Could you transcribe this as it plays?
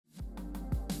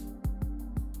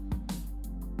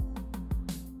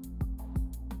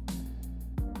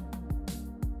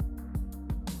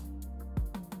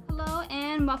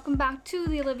and welcome back to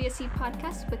the Olivia C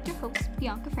podcast with your host,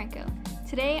 Bianca Franco.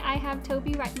 Today I have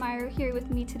Toby Reitmeyer here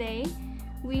with me today.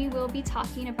 We will be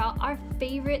talking about our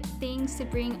favorite things to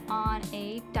bring on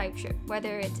a dive trip,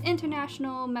 whether it's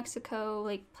international, Mexico,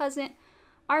 Lake Pleasant,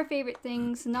 our favorite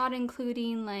things, not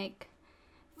including like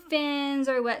fins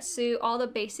or wetsuit, all the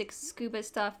basic scuba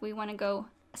stuff. We want to go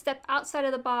a step outside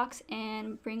of the box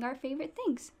and bring our favorite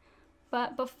things.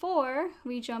 But before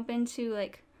we jump into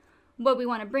like what we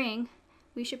want to bring,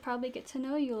 we should probably get to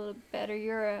know you a little better.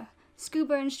 You're a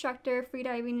scuba instructor,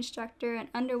 freediving instructor, an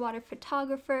underwater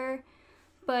photographer.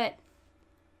 But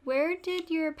where did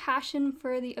your passion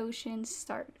for the ocean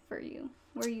start for you?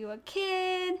 Were you a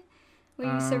kid? Were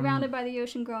you surrounded by the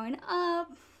ocean growing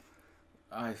up?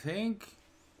 I think,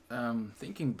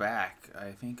 thinking back,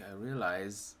 I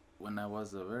realized when I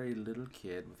was a very little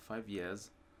kid with 5 years,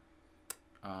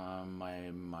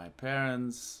 my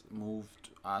parents moved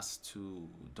us to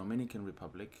Dominican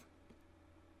Republic,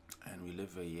 and we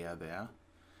lived a year there.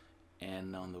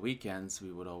 And on the weekends,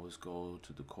 we would always go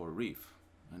to the Coral Reef,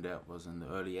 and that was in the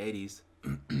early 80s.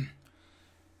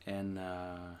 And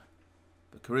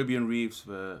the Caribbean reefs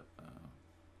were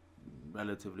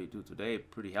relatively to today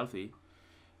pretty healthy,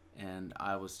 and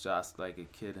I was just like a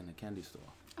kid in a candy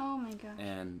store. Oh my gosh.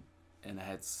 And I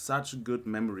had such good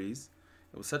memories.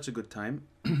 It was such a good time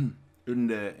in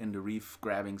the reef,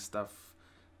 grabbing stuff,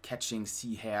 catching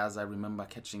sea hares. I remember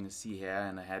catching a sea hare,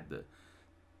 and I had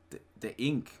the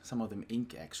ink, some of them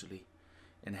ink actually,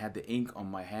 and I had the ink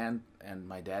on my hand, and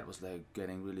my dad was like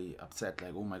getting really upset,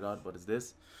 like, oh my god, what is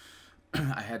this?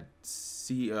 I had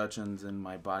sea urchins in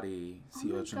my body,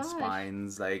 sea urchin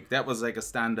spines, like that was like a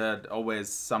standard, always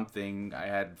something. I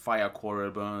had fire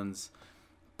coral burns,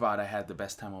 but I had the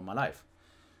best time of my life.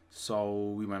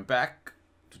 So we went back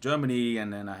to Germany,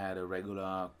 and then I had a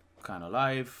regular kind of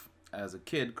life as a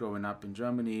kid growing up in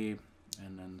Germany,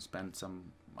 and then spent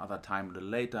some other time a little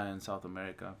later in South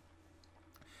America.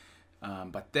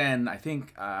 But then I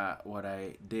think what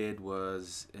I did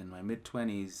was in my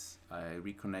mid-20s, I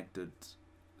reconnected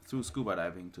through scuba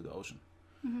diving to the ocean.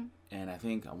 Mm-hmm. And I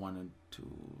think I wanted to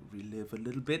relive a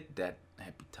little bit that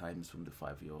happy times from the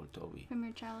 5-year-old Toby. From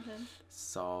your childhood.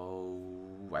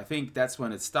 So I think that's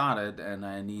when it started, and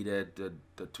I needed,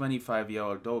 the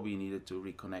 25-year-old Toby needed to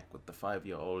reconnect with the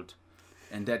 5-year-old.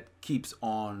 And that keeps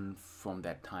on from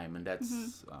that time, and that's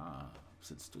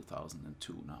since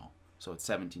 2002 now. So it's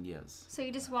 17 years. So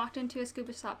you just walked into a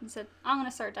scuba shop and said, I'm going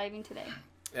to start diving today.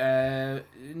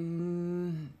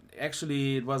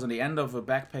 Actually, it was on the end of a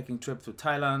backpacking trip to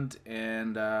Thailand,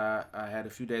 and I had a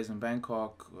few days in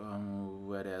Bangkok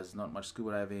where there's not much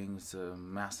scuba diving. It's a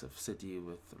massive city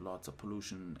with lots of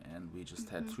pollution, and we just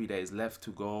had 3 days left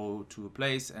to go to a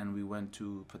place, and we went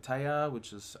to Pattaya,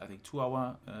 which is, I think,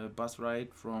 2-hour bus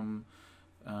ride from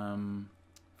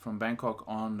Bangkok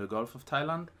on the Gulf of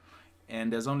Thailand.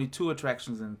 And there's only 2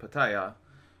 attractions in Pattaya.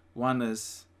 One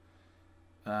is,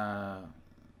 go-go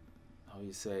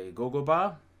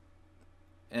bar,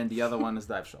 and the other one is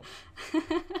dive shop.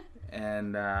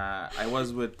 And I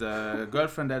was with a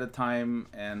girlfriend at the time,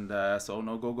 and so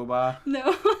no go-go bar.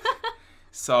 No.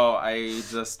 So I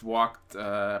just walked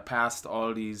past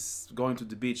all these, going to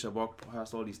the beach, I walked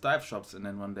past all these dive shops, and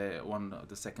then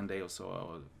the second day or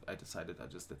so, I decided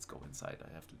let's go inside, I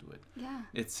have to do it. Yeah.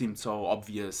 It seemed so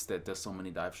obvious that there's so many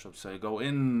dive shops. So I go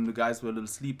in, the guys were a little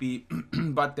sleepy,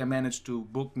 but they managed to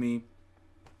book me.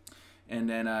 And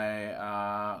then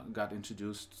I got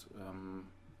introduced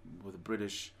with a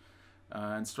British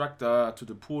instructor to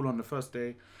the pool on the first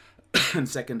day. And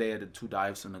second day I did 2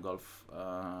 dives in the Gulf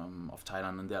of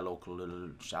Thailand in their local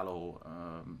little shallow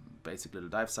basic little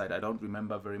dive site. I don't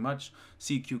remember very much.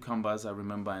 Sea cucumbers I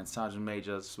remember, and sergeant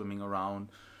majors swimming around.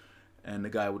 And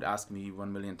the guy would ask me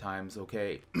 1 million times,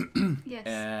 okay.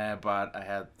 Yes. But I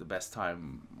had the best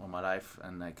time of my life,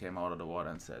 and I came out of the water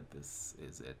and said, this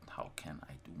is it. How can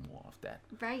I do more of that?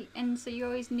 Right. And so you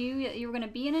always knew that you were going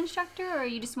to be an instructor, or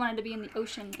you just wanted to be in the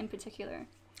ocean in particular?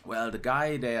 Well, the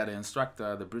guy there, the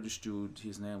instructor, the British dude,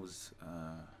 his name was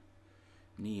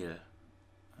Neil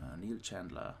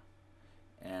Chandler.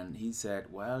 And he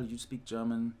said, well, you speak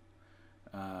German.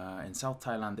 In South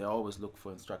Thailand, they always look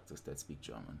for instructors that speak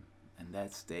German. And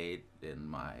that stayed in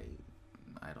my,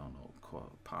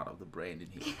 part of the brain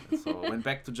in here. So I went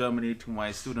back to Germany to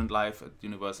my student life at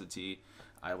university.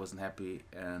 I wasn't happy.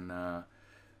 And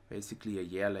basically a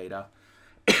year later,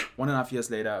 1.5 years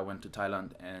later, I went to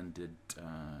Thailand and did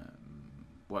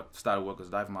started work as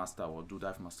dive master, or do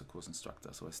dive master course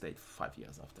instructor. So I stayed 5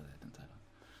 years after that in Thailand.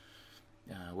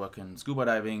 Working scuba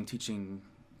diving, teaching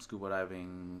scuba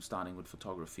diving, starting with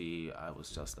photography. I was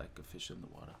just like a fish in the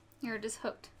water. You were just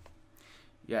hooked.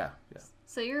 Yeah, yeah.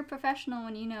 So you're a professional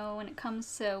when it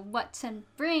comes to what to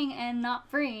bring and not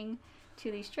bring to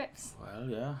these trips. Well,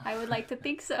 yeah. I would like to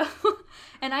think so.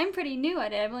 And I'm pretty new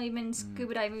at it. I've only been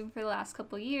scuba diving for the last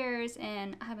couple of years,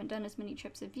 and I haven't done as many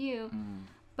trips as you.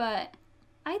 But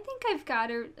I think I've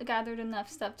gathered enough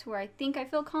stuff to where I think I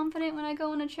feel confident when I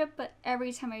go on a trip, but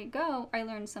every time I go, I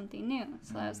learn something new.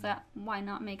 So I was that, why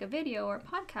not make a video or a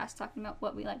podcast talking about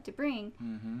what we like to bring?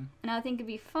 And I think it'd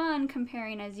be fun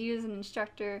comparing as you as an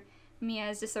instructor, me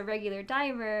as just a regular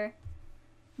diver,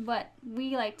 what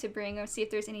we like to bring, or see if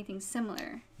there's anything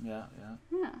similar. Yeah.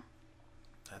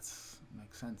 Makes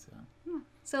sense, yeah.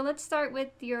 So let's start with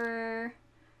your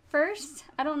first.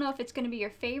 I don't know if it's going to be your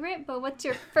favorite, but what's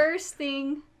your first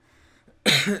thing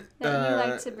that you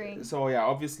like to bring? So yeah,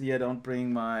 obviously I don't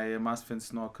bring my mask fin,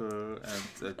 snorkel,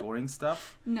 and Doring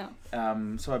stuff. No.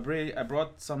 So I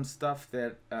brought some stuff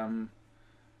that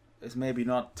is maybe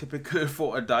not typical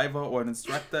for a diver or an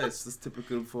instructor. It's just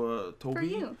typical for Toby. For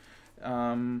you.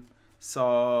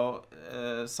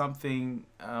 Something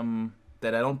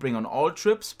that I don't bring on all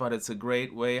trips, but it's a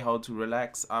great way how to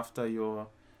relax after your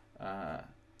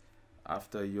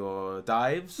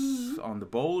dives on the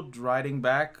boat, riding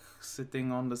back,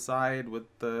 sitting on the side with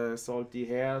the salty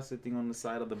hair, sitting on the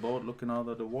side of the boat, looking out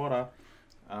of the water.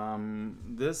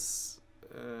 This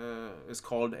is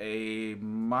called a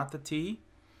mate tea.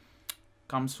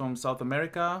 Comes from South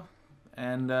America,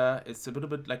 and it's a little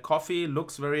bit like coffee.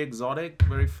 Looks very exotic,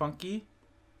 very funky.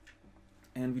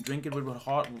 And we drink it with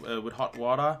hot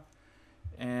water,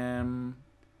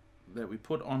 that we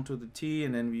put onto the tea,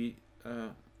 and then we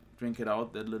drink it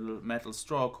out that little metal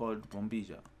straw called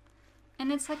bombilla.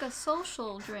 And it's like a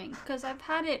social drink, because I've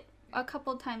had it a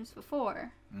couple times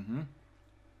before.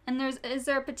 And is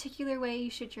there a particular way you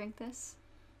should drink this?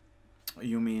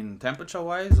 You mean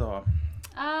temperature-wise, or?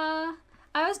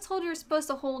 I was told you're supposed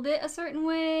to hold it a certain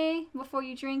way before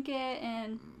you drink it,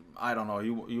 and I don't know.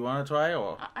 You want to try,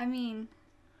 or? I mean,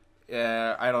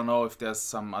 I don't know if there's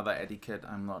some other etiquette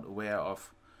I'm not aware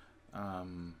of.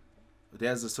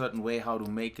 There's a certain way how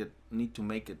to make it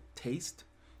taste.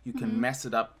 You can mess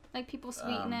it up. Like people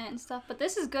sweeten it and stuff, but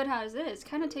this is good as it is.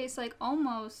 Kind of tastes like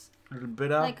almost a little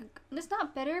bitter. Like it's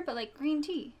not bitter, but like green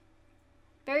tea.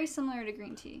 Very similar to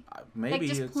green tea. Maybe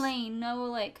like just plain, no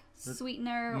like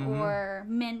sweetener or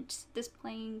mint. Just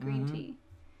plain green tea.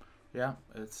 Yeah,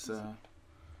 it's.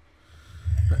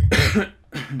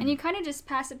 And you kind of just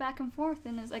pass it back and forth,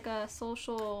 and it's like a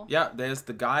social. Yeah, there's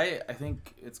the guy. I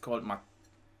think it's called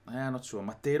I'm not sure.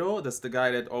 Matero. That's the guy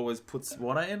that always puts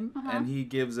water in, and he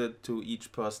gives it to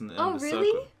each person in the circle. Oh,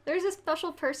 really? There's a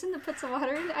special person that puts the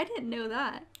water in? I didn't know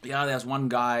that. Yeah, there's one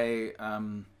guy.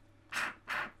 And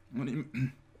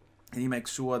he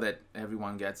makes sure that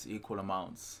everyone gets equal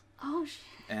amounts. Oh, shit.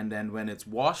 And then when it's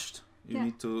washed, you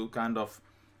need to kind of.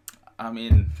 I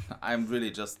mean, I'm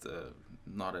really just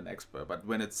not an expert, but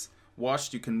when it's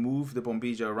washed, you can move the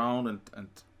bombilla around and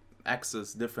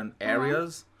access different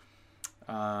areas.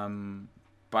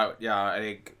 But yeah, I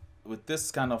think with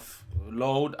this kind of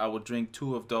load, I would drink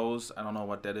 2 of those. I don't know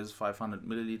what that is, 500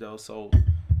 milliliters. So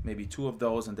maybe 2 of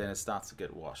those, and then it starts to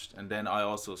get washed. And then I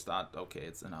also start, okay,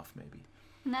 it's enough maybe.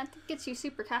 And that gets you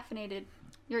super caffeinated.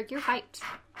 You're hyped.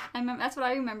 That's what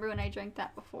I remember when I drank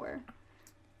that before.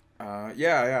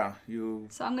 Yeah.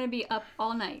 So I'm gonna be up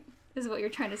all night, is what you're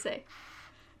trying to say.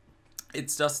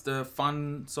 It's just a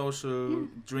fun social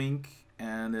drink,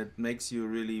 and it makes you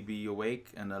really be awake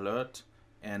and alert,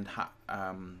 and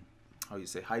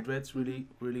hydrates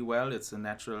really well. It's a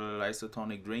natural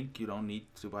isotonic drink. You don't need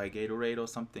to buy Gatorade or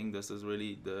something. This is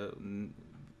really the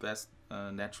best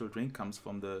natural drink. Comes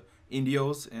from the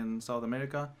Indios in South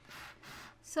America.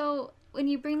 So when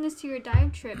you bring this to your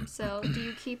dive trip, so do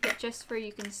you keep it just for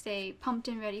you can stay pumped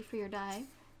and ready for your dive,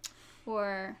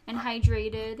 and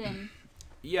hydrated and?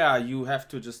 Yeah, you have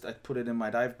to just put it in my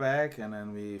dive bag, and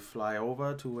then we fly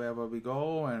over to wherever we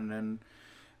go, and then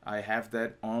I have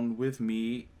that on with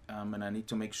me, and I need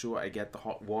to make sure I get the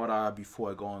hot water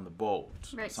before I go on the boat.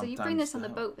 Right, so you bring this on the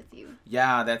boat with you.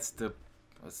 Yeah, that's the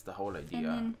whole idea.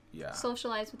 And then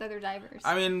socialize with other divers.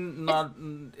 I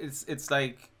mean, it's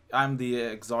like I'm the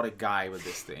exotic guy with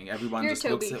this thing. Everyone just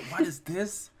looks at, what is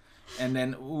this? And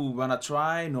then, wanna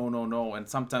try? No. And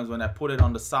sometimes when I put it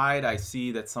on the side, I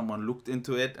see that someone looked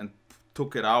into it and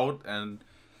took it out, and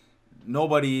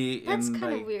nobody in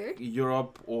like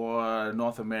Europe or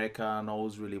North America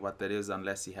knows really what that is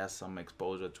unless he has some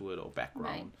exposure to it or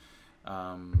background.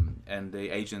 Right. And the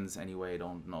Asians anyway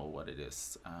don't know what it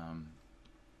is.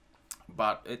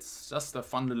 But it's just a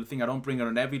fun little thing. I don't bring it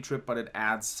on every trip, but it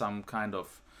adds some kind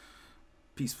of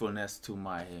peacefulness to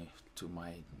my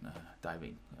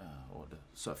diving or the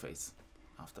surface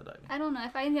after diving. I don't know.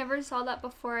 If I never saw that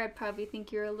before, I'd probably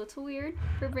think you're a little weird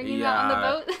for bringing that on the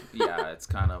boat. Yeah, it's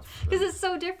kind of... Because it's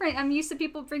so different. I'm used to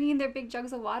people bringing their big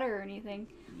jugs of water or anything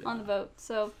on the boat.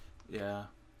 So... Yeah.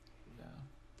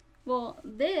 Well,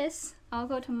 this, I'll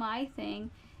go to my thing,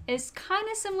 is kind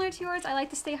of similar to yours. I like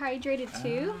to stay hydrated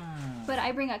too, but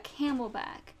I bring a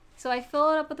Camelback. So I fill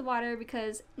it up with water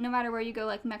because no matter where you go,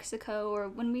 like Mexico or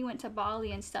when we went to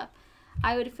Bali and stuff,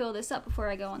 I would fill this up before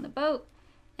I go on the boat.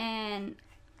 And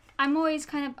I'm always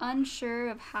kind of unsure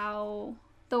of how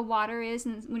the water is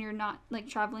when you're not like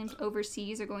traveling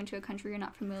overseas or going to a country you're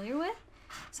not familiar with.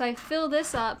 So I fill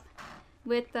this up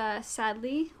with,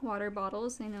 sadly, water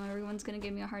bottles. I know everyone's going to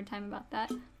give me a hard time about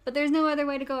that. But there's no other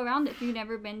way to go around it if you've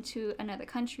never been to another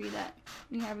country that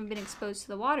you haven't been exposed to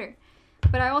the water.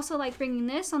 But I also like bringing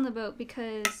this on the boat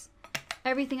because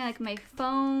everything, like my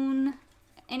phone,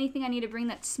 anything I need to bring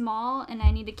that's small and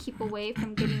I need to keep away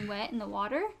from getting wet in the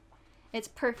water, it's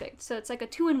perfect. So it's like a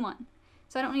 2-in-1.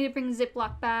 So I don't need to bring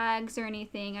Ziploc bags or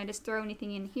anything. I just throw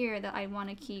anything in here that I want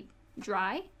to keep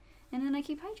dry, and then I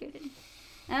keep hydrated.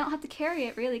 And I don't have to carry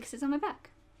it, really, because it's on my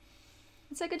back.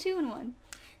 It's like a 2-in-1.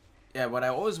 Yeah, but I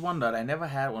always wondered, I never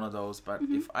had one of those, but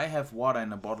if I have water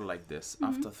in a bottle like this,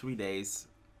 after 3 days,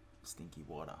 stinky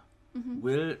water,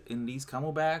 will, in these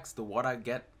Camelbacks, the water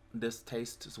get this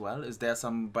taste as well? Is there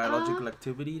some biological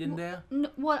activity in there?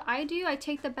 What I do, I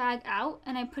take the bag out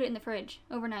and I put it in the fridge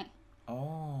overnight.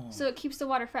 Oh. So it keeps the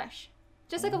water fresh.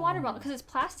 Just like a water bottle, because it's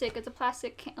plastic. It's a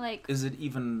plastic, like... Is it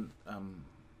even,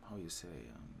 how you say,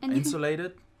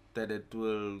 insulated? That it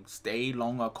will stay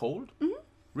longer cold? Mm-hmm.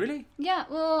 Really? Yeah,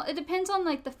 well, it depends on,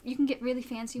 like, you can get really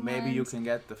fancy ones. Maybe you can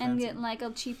get the fancy. And get, like, a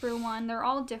cheaper one. They're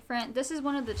all different. This is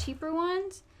one of the cheaper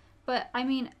ones. But, I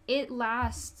mean, it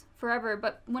lasts forever.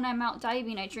 But when I'm out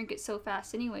diving, I drink it so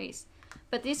fast anyways.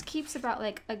 But this keeps about,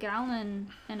 like, 1.5 gallons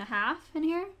in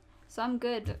here. So I'm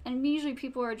good. And usually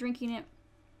people are drinking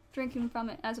from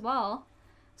it as well.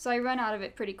 So I run out of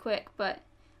it pretty quick. But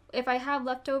if I have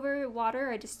leftover water,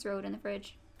 I just throw it in the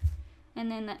fridge. And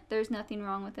then there's nothing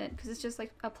wrong with it because it's just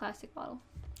like a plastic bottle.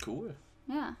 Cool.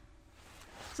 Yeah.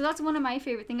 So that's one of my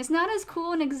favorite things. It's not as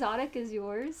cool and exotic as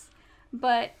yours,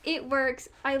 but it works.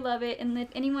 I love it. And if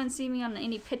anyone see me on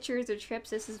any pictures or trips,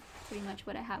 this is pretty much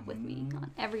what I have with me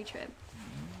on every trip.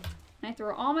 And I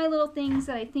throw all my little things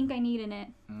that I think I need in it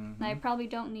that I probably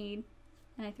don't need,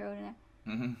 and I throw it in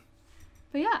there.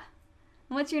 But yeah.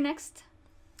 And what's your next?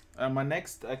 My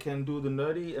next, I can do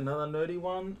another nerdy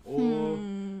one, or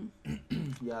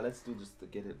yeah, let's do just to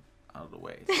get it out of the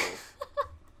way. So,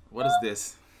 what is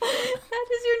this? That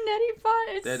is your neti pot.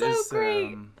 It's so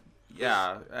great.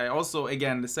 Yeah, I also,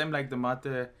 again, the same like the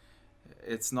mate,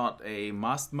 it's not a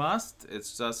must.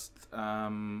 It's just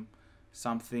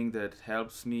something that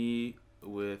helps me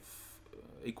with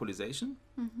equalization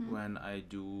when I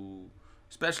do,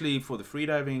 especially for the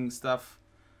freediving stuff.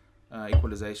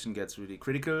 Equalization gets really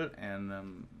critical,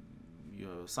 and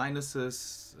your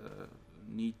sinuses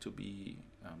need to be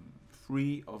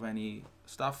free of any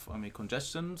stuff, I mean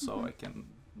congestion, so I can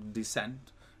descend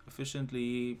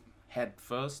efficiently head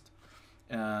first.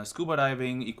 Scuba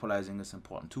diving, equalizing is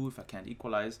important too if I can't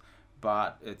equalize,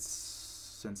 but it's,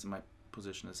 since my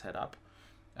position is head up,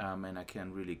 and I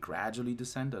can really gradually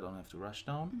descend, I don't have to rush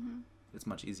down, it's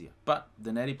much easier. But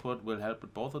the neti pot will help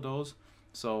with both of those.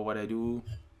 So what I do,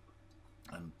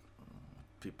 and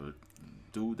people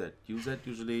do that use it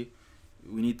usually,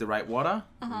 we need the right water,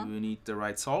 we need the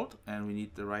right salt, and we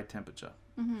need the right temperature.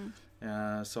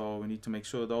 So we need to make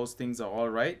sure those things are all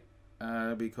right,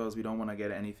 because we don't want to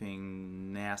get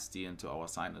anything nasty into our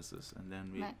sinuses. And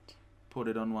then we put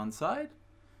it on one side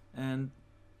and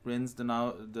rinse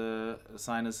the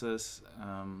sinuses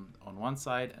on one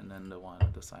side, and then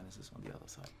the sinuses on the other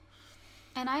side.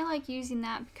 And I like using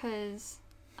that because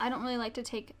I don't really like to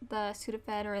take the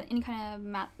Sudafed or any kind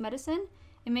of medicine.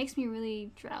 It makes me really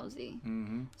drowsy.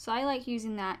 So I like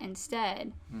using that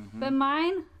instead. But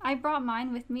I brought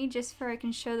mine with me just so I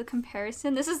can show the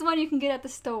comparison. This is the one you can get at the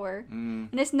store.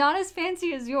 And it's not as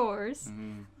fancy as yours,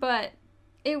 but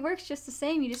it works just the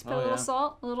same. You just put a little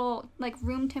salt, a little like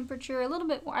room temperature, a little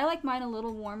bit. I like mine a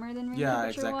little warmer than room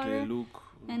temperature water.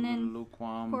 And then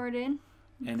lukewarm. Pour it in.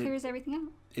 And it clears everything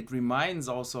out. It reminds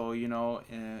also,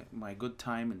 my good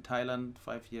time in Thailand,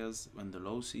 5 years, when the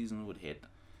low season would hit.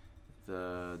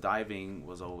 The diving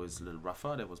was always a little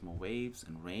rougher. There was more waves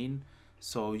and rain.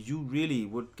 So you really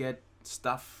would get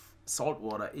salt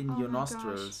water in your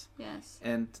nostrils. Gosh. Yes.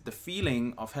 And the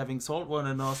feeling of having salt water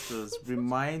in the nostrils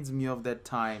reminds me of that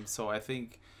time. So I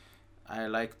think I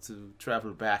like to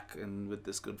travel back and with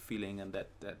this good feeling, and that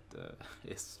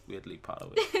is weirdly part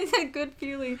of it. It's a good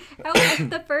feeling.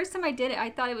 The first time I did it, I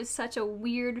thought it was such a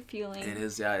weird feeling. It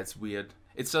is, yeah, it's weird.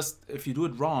 It's just if you do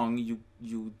it wrong,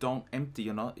 you don't empty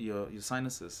your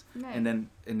sinuses, Right. and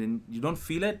then you don't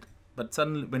feel it, but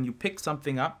suddenly when you pick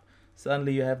something up,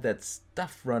 suddenly you have that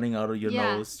stuff running out of your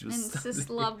nose. And it's just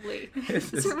lovely.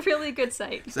 It's It's a really good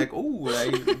sight. It's like,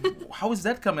 how is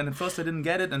that coming? At first I didn't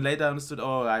get it, and later I understood.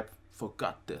 Oh, I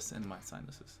forgot this in my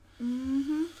sinuses.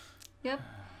 Mm-hmm. Yep.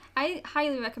 I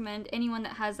highly recommend anyone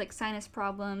that has like sinus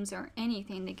problems or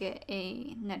anything to get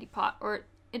a neti pot, or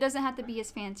it doesn't have to be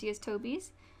as fancy as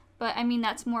Toby's, but I mean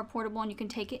that's more portable and you can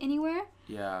take it anywhere.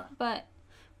 Yeah. But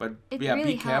it yeah,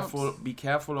 really be careful. helps. Be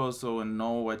careful also, and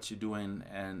know what you're doing,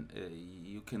 and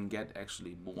you can get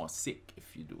actually more sick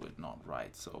if you do it not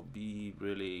right. So be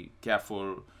really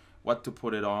careful what to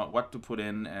put it on, what to put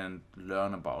in, and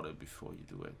learn about it before you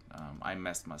do it. I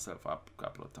messed myself up a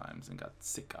couple of times and got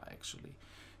sicker actually,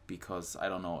 because I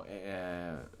don't know.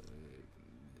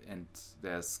 And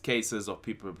there's cases of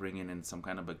people bringing in some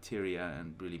kind of bacteria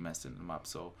and really messing them up.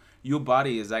 So your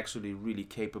body is actually really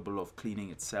capable of cleaning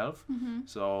itself. Mm-hmm.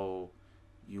 So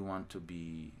you want to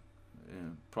be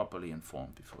properly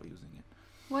informed before using it.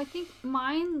 Well, I think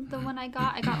mine, the one I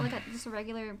got like at just a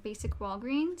regular basic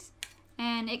Walgreens,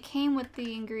 and it came with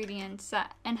the ingredients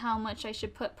and how much I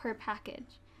should put per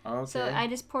package. Okay. So I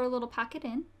just pour a little packet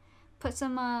in, put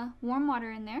some warm water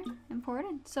in there, and pour it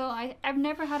in. So I've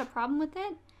never had a problem with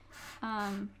it.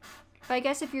 But I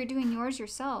guess if you're doing yours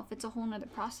yourself, it's a whole nother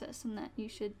process, and that you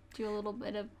should do a little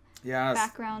bit of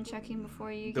background checking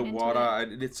before you get the into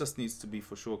water, it. it just needs to be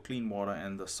for sure clean water,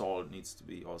 and the salt needs to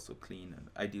be also clean, and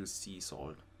ideal sea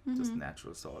salt, just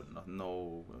natural salt,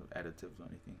 no additives or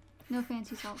anything. No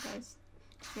fancy salt, guys.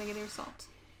 Just regular salt.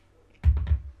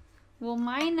 Well,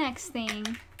 my next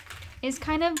thing is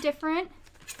kind of different.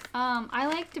 I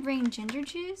like to bring ginger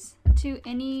juice to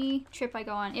any trip I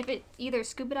go on. If it either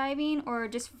scuba diving or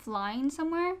just flying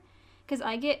somewhere, because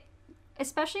I get,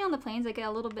 especially on the planes, I get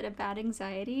a little bit of bad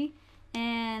anxiety,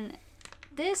 and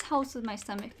this helps with my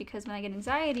stomach because when I get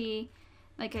anxiety,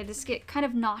 like I just get kind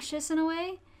of nauseous in a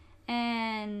way,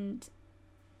 and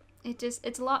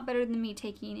it's a lot better than me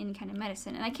taking any kind of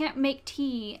medicine. And I can't make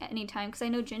tea at any time because I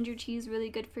know ginger tea is really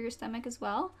good for your stomach as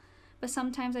well. But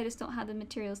sometimes I just don't have the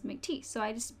materials to make tea. So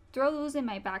I just throw those in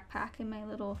my backpack, in my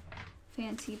little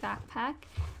fancy backpack,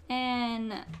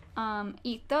 and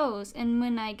eat those. And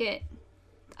when I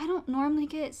don't normally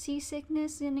get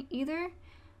seasickness in either,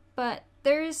 but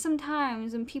there is some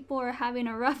times when people are having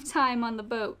a rough time on the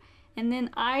boat. And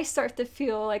then I start to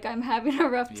feel like I'm having a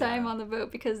rough time on the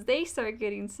boat because they start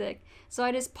getting sick. So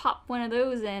I just pop one of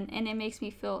those in, and it makes me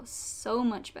feel so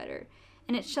much better.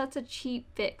 And it's such a cheap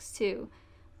fix, too.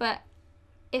 But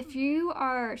if you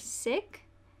are sick,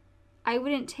 I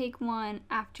wouldn't take one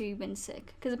after you've been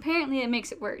sick. Because apparently it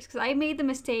makes it worse. Because I made the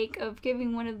mistake of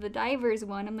giving one of the divers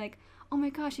one. I'm like, oh my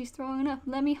gosh, he's throwing up.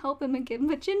 Let me help him and give him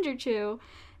a ginger chew.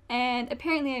 And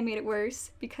apparently I made it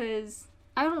worse because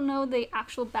I don't know the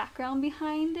actual background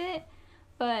behind it,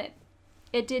 but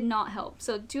it did not help.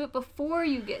 So do it before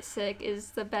you get sick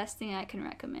is the best thing I can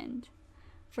recommend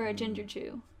for a ginger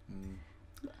chew.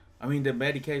 I mean, the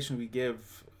medication we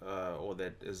give, or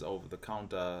that is over the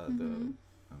counter, the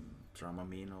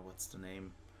Dramamine, or what's the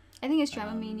name? I think it's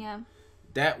Dramamine, yeah.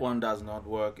 That one does not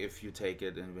work if you take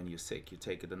it and when you're sick. You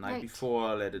take it the night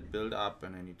before, let it build up,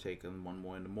 and then you take it one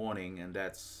more in the morning, and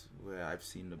that's where I've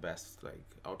seen the best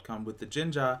outcome. With the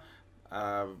ginger,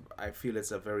 I feel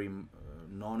it's a very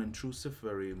non-intrusive,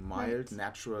 very mild,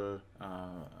 natural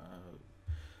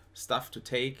stuff to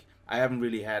take. I haven't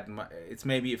really had it's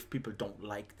maybe if people don't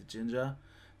like the ginger,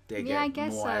 they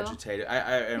get more agitated.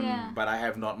 But I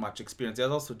have not much experience.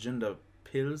 There's also ginger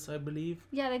pills, I believe.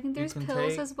 Yeah, I think there's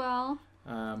pills as well.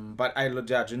 But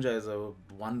ginger is a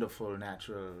wonderful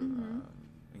natural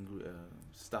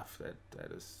stuff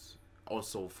that is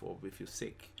also for if you're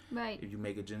sick. Right. If you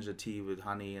make a ginger tea with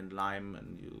honey and lime,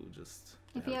 and you just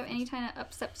if you have any kind of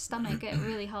upset stomach, it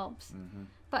really helps.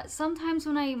 But sometimes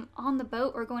when I'm on the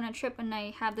boat or going on a trip and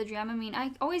I have the Dramamine,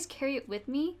 I always carry it with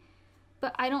me,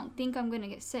 but I don't think I'm going to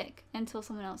get sick until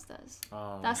someone else does.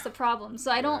 Oh. That's the problem. So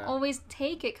I don't always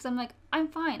take it because I'm like, I'm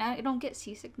fine. I don't get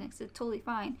seasickness. It's totally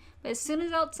fine. But as soon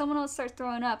as someone else starts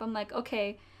throwing up, I'm like,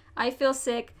 okay, I feel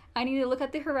sick. I need to look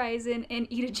at the horizon and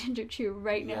eat a ginger chew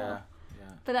right now. Yeah.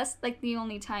 But that's like the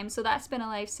only time. So that's been a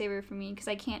lifesaver for me because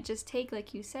I can't just take,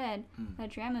 like you said, a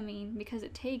Dramamine because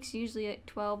it takes usually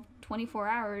 12, 24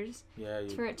 hours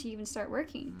for it to even start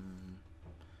working.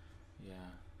 Yeah,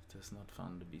 it's not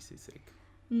fun to be seasick.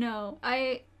 No,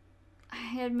 I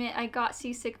I admit I got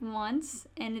seasick once,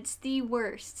 and it's the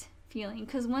worst feeling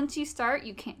because once you start,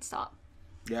 you can't stop.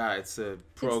 Yeah, it's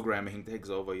programming takes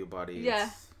over your body. Yeah.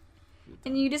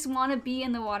 And you just want to be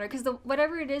in the water because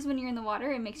whatever it is when you're in the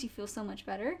water, it makes you feel so much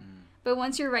better. But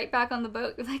once you're right back on the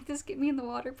boat, you're like, just get me in the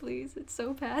water, please. It's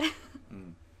so bad.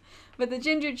 But the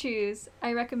ginger chews,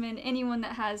 I recommend anyone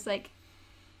that has like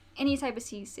any type of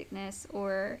seasickness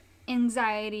or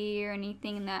anxiety or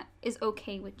anything that is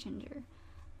okay with ginger.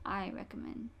 I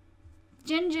recommend.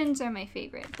 Gin-Gins are my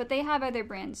favorite, but they have other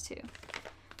brands too.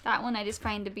 That one I just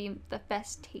find to be the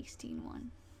best tasting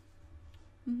one.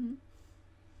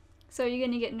 So are you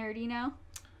gonna get nerdy now?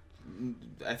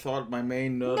 I thought my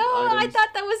main nerd No, items... I thought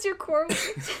that was your core.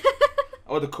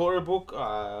 Oh, the Coral book?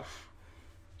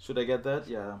 Should I get that?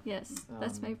 Yeah. Yes,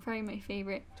 that's probably my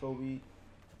favorite. Toby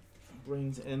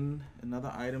brings in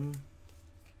another item.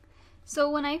 So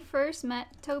when I first met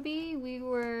Toby, we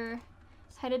were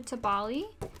headed to Bali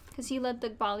because he led the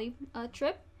Bali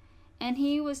trip, and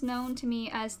he was known to me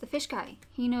as the fish guy.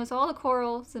 He knows all the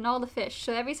corals and all the fish.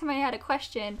 So every time I had a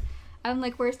question, I'm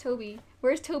like, "Where's Toby?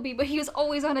 Where's Toby?" But he was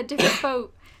always on a different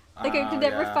boat. Like I could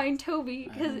never find Toby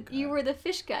because you were the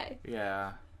fish guy.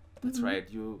 Yeah, that's right.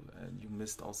 You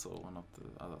missed also one of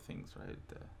the other things, right?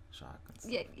 The shark.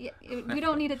 And yeah. We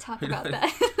don't need to talk about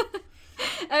that.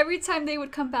 Every time they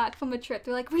would come back from a trip,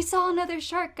 they're like, "We saw another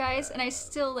shark, guys," and I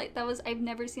still I've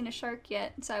never seen a shark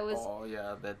yet, so I was. Oh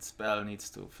yeah, that spell needs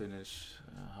to finish.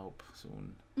 I hope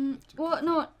soon. Well,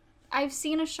 no, I've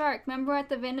seen a shark. Remember at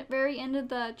the very end of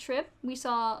the trip, we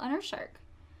saw another shark.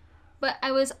 But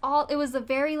it was the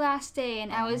very last day,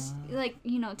 and I was like,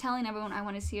 telling everyone I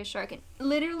want to see a shark, and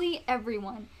literally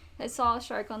everyone that saw a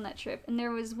shark on that trip. And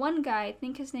there was one guy, I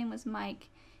think his name was Mike.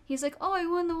 He's like, "Oh, I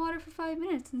went in the water for 5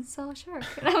 minutes and saw a shark,"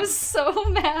 and I was so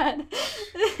mad.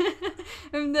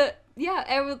 And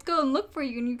I would go and look for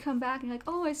you, and you come back and you're like,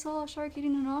 "Oh, I saw a shark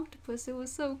eating an octopus. It was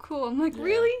so cool." I'm like,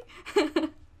 "Really?"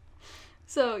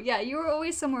 So yeah, you were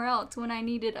always somewhere else when I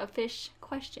needed a fish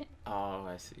question. Oh,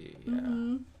 I see.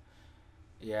 Yeah.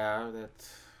 Yeah, that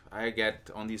I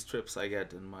get on these trips. I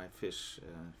get in my fish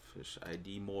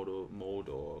ID mode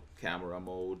or camera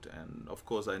mode, and of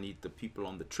course I need the people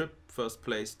on the trip first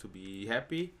place to be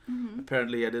happy.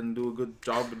 Apparently, I didn't do a good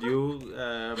job with you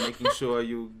making sure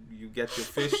you get your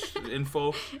fish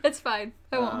info. It's fine.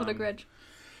 I won't hold a grudge.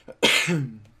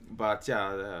 But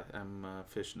yeah, I'm a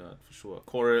fish nerd for sure.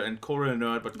 Coral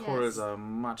nerd, but corals are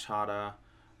much harder.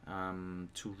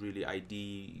 To really ID,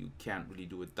 you can't really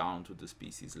do it down to the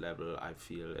species level, I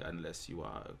feel, unless you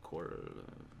are a coral,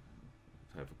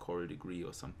 have a coral degree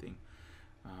or something.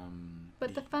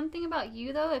 But the fun thing about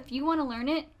you, though, if you want to learn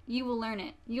it, you will learn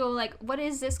it. You'll like, what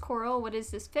is this coral? What is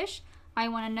this fish? I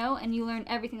want to know, and you learn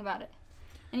everything about it.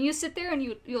 And you sit there and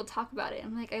you'll talk about it.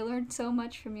 I'm like, I learned so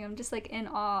much from you. I'm just like in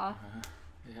awe.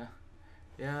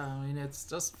 Yeah. I mean, it's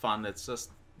just fun. It's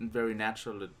just very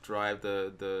natural to drive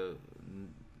the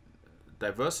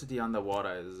diversity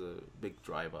underwater is a big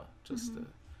driver. Just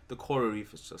the coral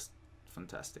reef is just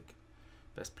fantastic.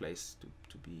 Best place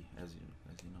to be, as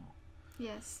you know.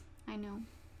 Yes, I know.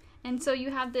 And so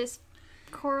you have this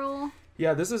coral.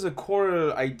 Yeah, this is a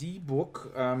coral ID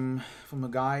book from a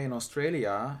guy in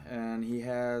Australia, and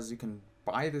you can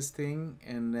buy this thing,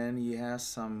 and then he has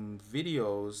some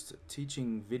videos,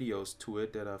 teaching videos to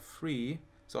it that are free.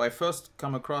 So I first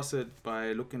come across it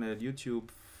by looking at YouTube,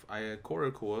 a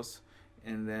coral course,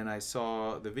 and then I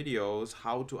saw the videos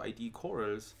how to ID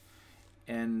corals,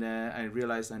 and I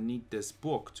realized I need this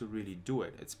book to really do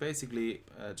it. It's basically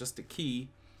just the key.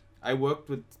 I worked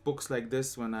with books like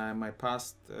this when my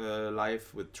past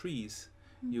life with trees.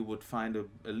 You would find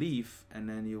a leaf, and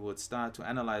then you would start to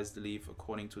analyze the leaf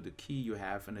according to the key you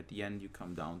have, and at the end you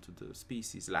come down to the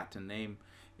species Latin name.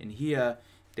 In here,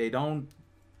 they don't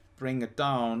bring it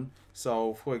down.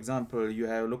 So, for example, you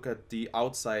have look at the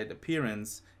outside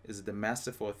appearance. Is it a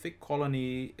massive or thick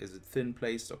colony? Is it thin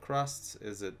placed or crusts?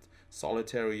 Is it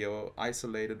solitary or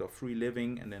isolated or free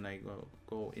living? And then I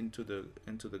go into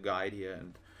the guide here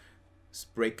and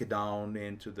break it down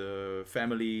into the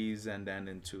families and then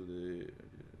into the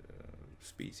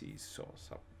species, or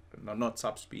not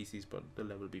subspecies, but the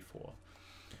level before.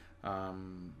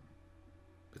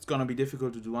 It's gonna be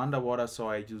difficult to do underwater, so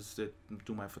I use it to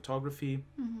do my photography.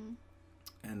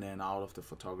 And then out of the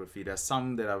photography, there's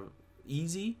some that are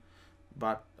easy,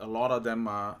 but a lot of them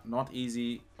are not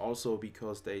easy also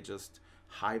because they just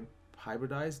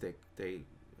hybridize, they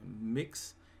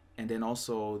mix. And then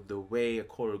also the way a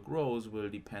coral grows will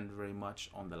depend very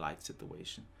much on the light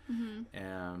situation,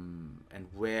 and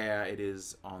where it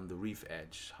is on the reef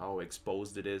edge, how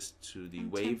exposed it is to the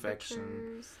wave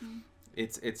action.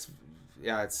 It's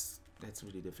that's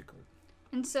really difficult.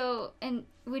 And so,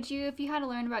 would you, if you had to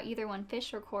learn about either one,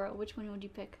 fish or coral, which one would you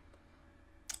pick?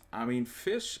 I mean,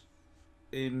 fish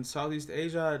in Southeast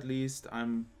Asia, at least,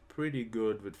 I'm pretty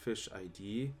good with fish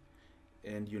ID.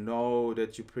 And you know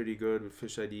that you're pretty good with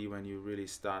fish ID when you really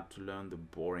start to learn the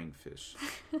boring fish.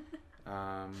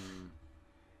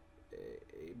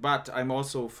 But I'm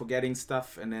also forgetting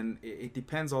stuff, and then it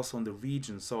depends also on the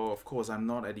region. So, of course, I'm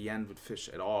not at the end with fish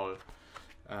at all.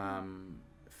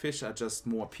 Fish are just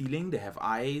more appealing. They have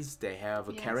eyes. They have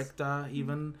a character,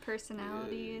 even.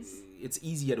 Personalities. It's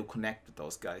easier to connect with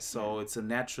those guys. So it's a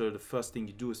natural, the first thing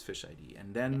you do is fish ID.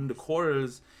 And then the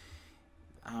corals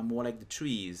are more like the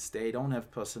trees. They don't have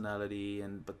personality,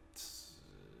 but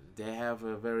they have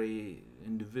a very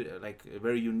a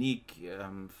very unique,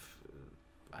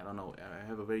 I don't know, I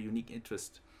have a very unique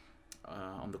interest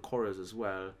on the corals as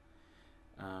well.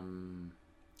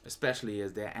 Especially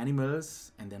as they're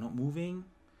animals and they're not moving.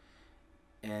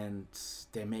 And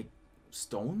they make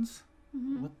stones.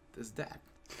 What is that?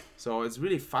 So it's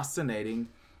really fascinating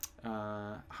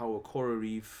how a coral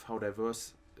reef, how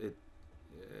diverse it.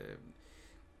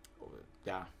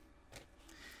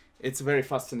 It's a very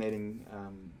fascinating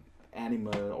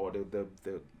animal, or the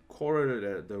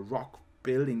coral, the rock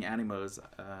building animals,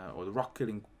 or the rock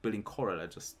building coral are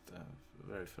just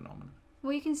very phenomenal.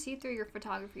 Well, you can see through your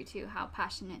photography, too, how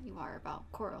passionate you are about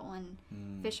coral and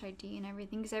fish ID and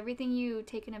everything. Because everything you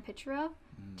take in a picture of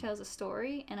tells a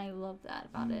story, and I love that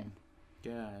about it.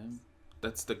 Yeah,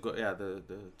 that's the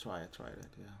try it,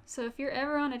 yeah. So if you're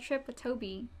ever on a trip with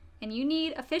Toby, and you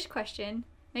need a fish question,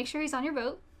 make sure he's on your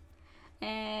boat,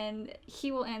 and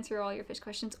he will answer all your fish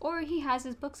questions, or he has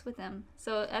his books with him.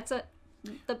 So that's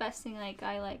the best thing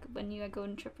I like when you go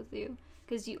on a trip with you.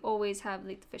 Because you always have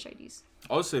the fish IDs.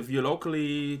 Also, if you're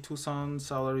locally Tucson,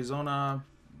 South Arizona,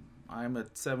 I'm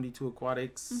at 72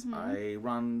 Aquatics. I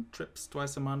run trips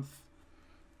twice a month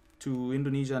to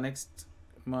Indonesia next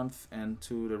month and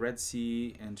to the Red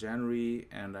Sea in January.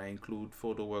 And I include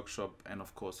photo workshop, and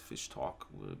of course fish talk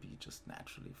will be just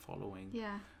naturally following.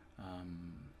 Yeah.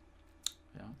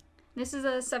 Yeah. This is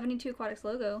a 72 Aquatics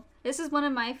logo. This is one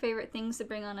of my favorite things to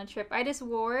bring on a trip. I just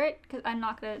wore it because I'm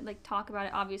not going to talk about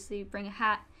it, obviously, bring a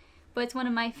hat. But it's one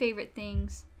of my favorite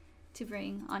things to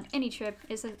bring on any trip.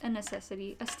 Is a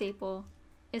necessity, a staple,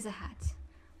 is a hat.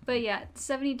 But yeah,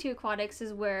 72 Aquatics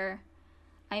is where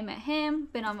I met him,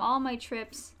 been on all my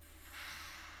trips.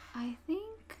 I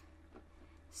think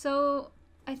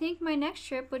my next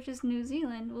trip, which is New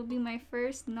Zealand, will be my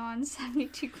first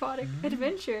non-72 Aquatic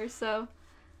adventure. So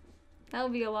that'll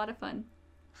be a lot of fun.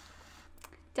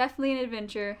 Definitely an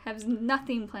adventure. Have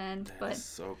nothing planned, but that's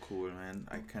so cool, man.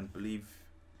 I can't believe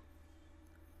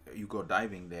you go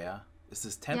diving there. It's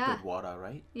this temperate water,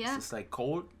 right? Yeah. It's just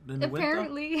cold in the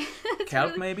apparently. Winter.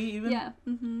 Kelp maybe even? Yeah.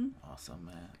 Awesome,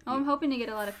 man. I'm hoping to get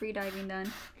a lot of free diving done.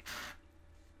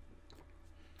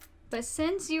 But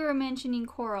since you were mentioning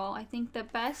coral, I think the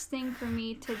best thing for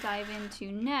me to dive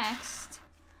into next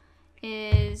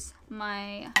is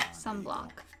my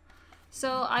sunblock.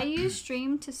 So I use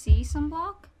Stream to See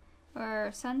sunblock,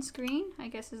 or sunscreen, I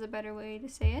guess is a better way to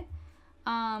say it.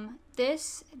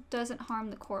 This doesn't harm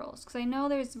the corals, because I know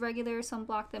there's regular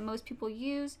sunblock that most people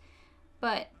use,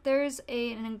 but there's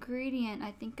an ingredient,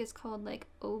 I think it's called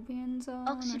obenzone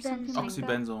or something like that.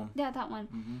 Oxybenzone. Yeah, that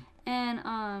one.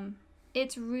 And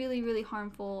it's really, really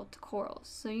harmful to corals.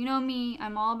 So you know me,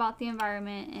 I'm all about the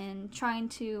environment and trying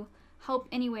to help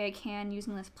any way I can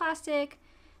using less plastic.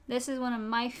 This is one of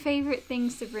my favorite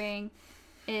things to bring,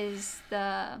 is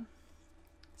the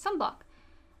sunblock.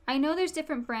 I know there's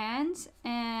different brands,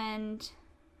 and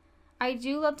I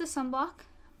do love the sunblock,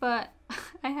 but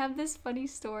I have this funny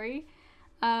story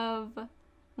of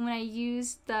when I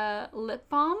used the lip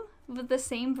balm with the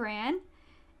same brand,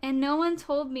 and no one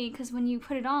told me, because when you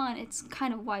put it on, it's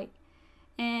kind of white.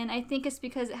 And I think it's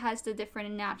because it has the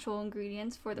different natural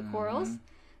ingredients for the corals.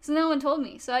 So no one told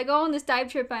me. So I go on this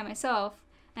dive trip by myself,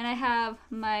 and I have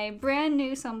my brand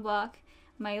new sunblock,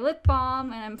 my lip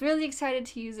balm, and I'm really excited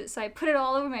to use it. So I put it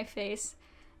all over my face,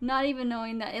 not even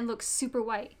knowing that it looks super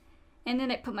white. And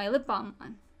then I put my lip balm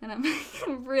on, and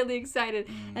I'm really excited.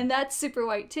 And that's super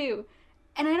white too.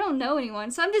 And I don't know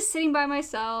anyone, so I'm just sitting by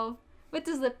myself with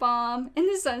this lip balm and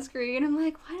this sunscreen. And I'm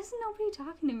like, why isn't nobody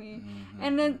talking to me?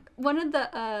 And then one of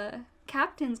the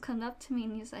captains comes up to me,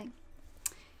 and he's like,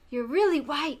 "You're really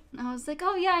white." And I was like,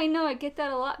 "Oh yeah, I know. I get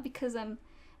that a lot because I'm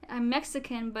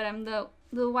Mexican, but I'm the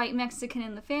white Mexican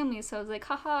in the family." So I was like,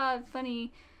 haha,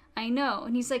 funny, I know.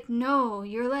 And he's like, "No,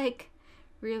 you're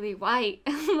really white."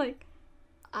 I'm like,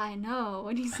 "I know."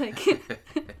 And he's like,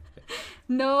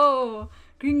 "No,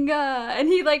 Gringa. And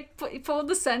he like pulled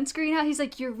the sunscreen out. He's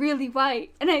like, you're really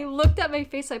white. And I looked at my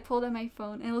face. I pulled out my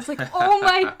phone and it was like, oh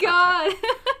my God.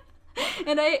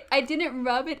 And I didn't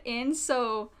rub it in.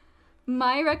 So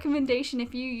my recommendation,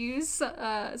 if you use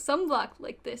sunblock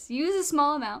like this, use a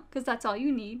small amount because that's all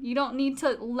you need. You don't need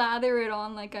to lather it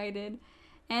on like I did.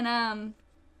 And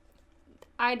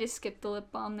I just skipped the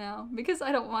lip balm now because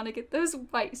I don't want to get those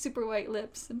super white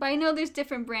lips. But I know there's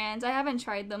different brands. I haven't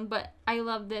tried them, but I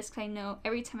love this because I know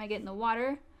every time I get in the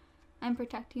water, I'm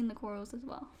protecting the corals as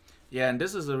well. Yeah, and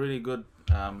this is a really good,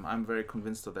 I'm very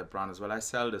convinced of that brand as well. I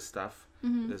sell this stuff.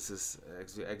 Mm-hmm. This is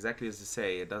exactly as you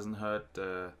say. It doesn't hurt.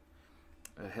 It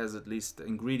has at least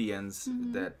ingredients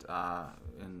that are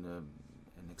in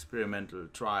an experimental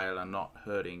trial are not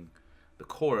hurting the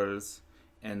corals.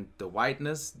 And the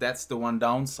whiteness, that's the one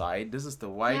downside. This is the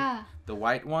white. Yeah. The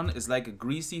white one is like a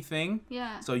greasy thing.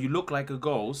 Yeah. So you look like a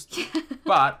ghost.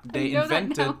 But they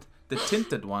invented the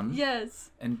tinted one. Yes.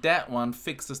 And that one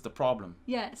fixes the problem.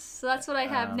 Yes. So that's what I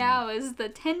have now is the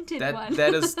tinted one.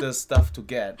 That is the stuff to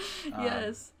get.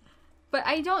 Yes. But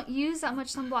I don't use that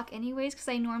much sunblock anyways because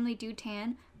I normally do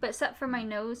tan. But except for my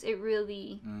nose, it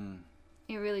really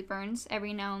burns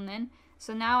every now and then.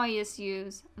 So now I just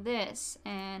use this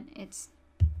and it's...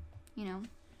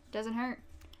 doesn't hurt.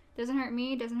 Doesn't hurt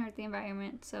me, doesn't hurt the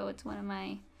environment. So it's one of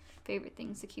my favorite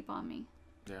things to keep on me.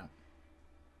 Yeah.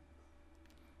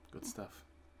 Good stuff.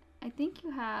 I think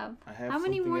you have... How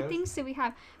many more things do we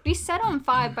have? We set on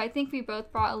 5, but I think we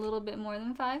both brought a little bit more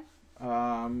than 5.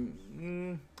 I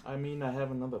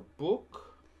have another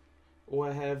book. Or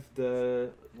I have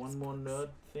the one more nerd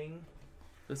thing.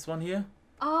 This one here.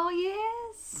 Oh,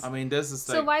 yes. This is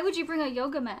like... So why would you bring a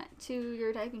yoga mat to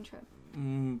your diving trip?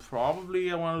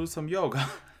 Probably I want to do some yoga.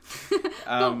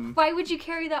 But why would you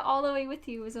carry that all the way with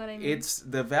you is what I mean. It's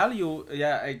the value.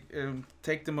 Yeah, I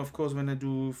take them, of course, when I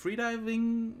do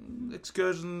freediving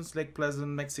excursions, Lake Pleasant,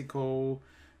 Mexico.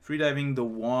 Freediving, the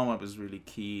warm-up is really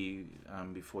key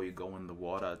before you go in the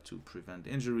water to prevent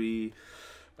injury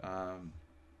and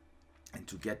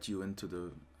to get you into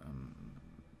the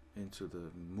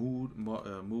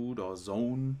mood or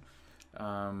zone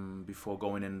before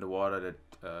going in the water. That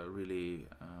really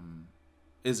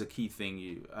is a key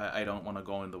thing. I don't want to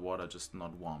go in the water just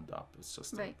not warmed up. It's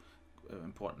just an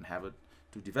important habit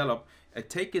to develop. I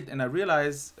take it and I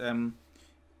realize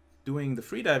doing the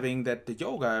freediving that the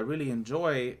yoga, I really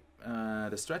enjoy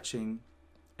the stretching,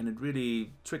 and it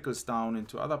really trickles down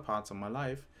into other parts of my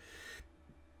life.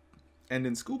 And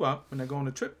in scuba, when I go on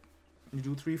a trip, you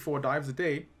do 3-4 dives a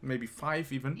day, maybe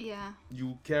 5 even. Yeah.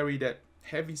 You carry that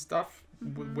heavy stuff,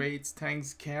 weights,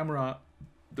 tanks, camera.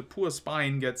 The poor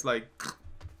spine gets like,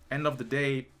 end of the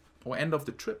day or end of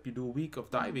the trip, you do a week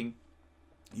of diving,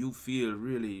 you feel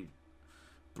really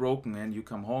broken and you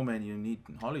come home and you need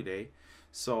a holiday.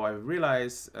 So I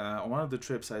realized on one of the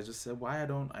trips, I just said, why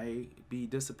don't I be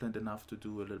disciplined enough to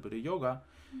do a little bit of yoga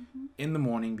in the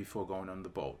morning before going on the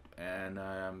boat? And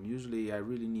usually I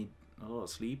really need a little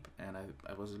sleep, and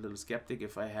I was a little skeptic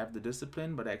if I have the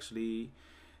discipline, but actually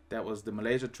that was the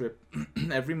Malaysia trip.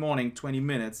 Every morning 20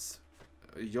 minutes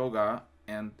yoga,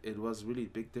 and it was really a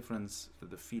big difference,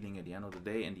 the feeling at the end of the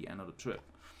day and the end of the trip.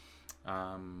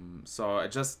 So I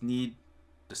just need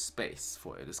the space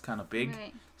for it. It's kind of big,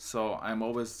 right. So I'm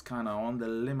always kind of on the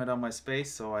limit of my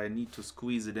space, so I need to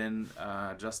squeeze it in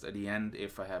just at the end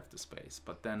if I have the space.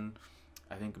 But then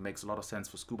I think it makes a lot of sense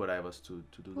for scuba divers to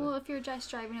do that. Well, if you're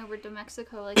just driving over to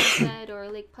Mexico, like you said, or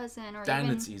Lake Pleasant, or then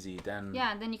it's easy. Then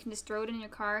you can just throw it in your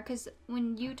car. Because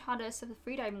when you taught us at the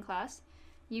freediving class,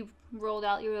 you rolled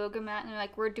out your yoga mat and you're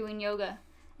like, we're doing yoga.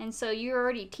 And so you're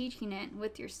already teaching it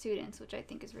with your students, which I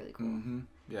think is really cool. Mm-hmm.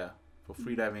 Yeah, for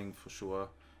freediving for sure.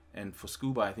 And for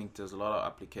scuba, I think there's a lot of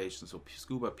applications. So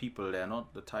scuba people, they're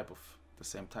not the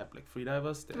same type like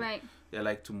freedivers. They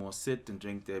like to more sit and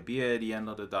drink their beer at the end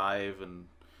of the dive and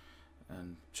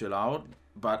chill out.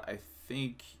 But I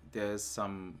think there's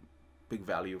some big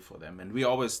value for them. And we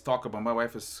always talk about, my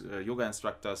wife is a yoga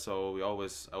instructor, so we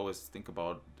always think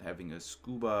about having a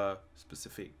scuba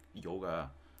specific yoga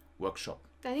workshop.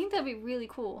 I think that'd be really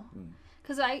cool.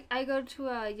 Because I go to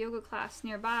a yoga class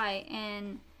nearby,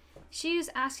 and she was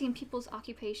asking people's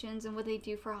occupations and what they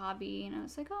do for a hobby, and I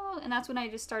was like, oh, and that's when I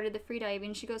just started the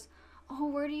freediving. She goes, oh,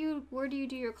 where do you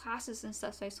do your classes and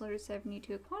stuff? So I told her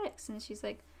 72 Aquatics, and she's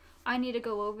like, I need to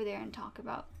go over there and talk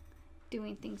about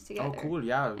doing things together. Oh, cool,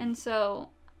 yeah. And so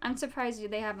I'm surprised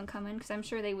they haven't come in, because I'm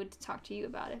sure they would talk to you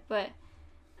about it, but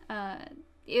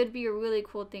it would be a really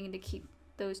cool thing to keep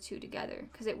those two together,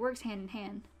 because it works hand in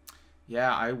hand.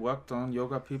 Yeah, I worked on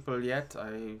yoga people yet.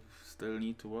 I still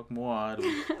need to work more.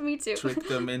 Me too. Trick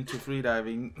them into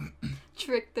freediving.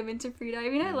 trick them into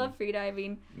freediving. I love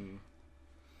freediving. Mm.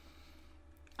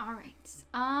 All right.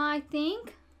 I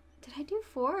think, did I do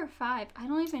 4 or 5? I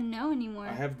don't even know anymore.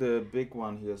 I have the big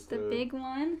one here still. The big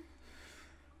one?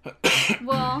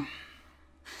 Well,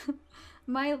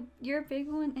 your big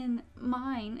one and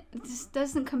mine just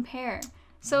doesn't compare.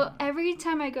 So every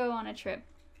time I go on a trip,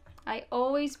 I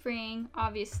always bring,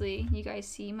 obviously, you guys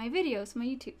see my videos, my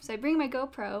YouTube. So I bring my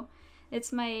GoPro.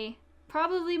 It's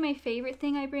probably my favorite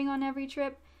thing I bring on every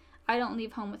trip. I don't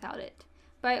leave home without it.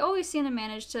 But I always seem to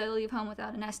manage to leave home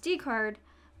without an SD card.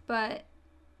 But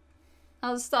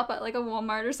I'll stop at like a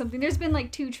Walmart or something. There's been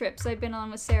like 2 trips I've been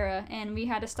on with Sarah, and we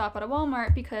had to stop at a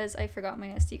Walmart because I forgot my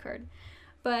SD card.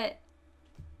 But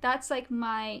that's like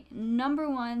my number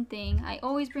one thing. I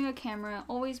always bring a camera,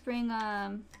 always bring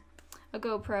a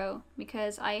GoPro,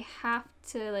 because I have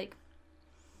to like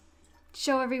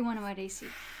show everyone what I see.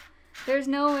 There's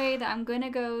no way that I'm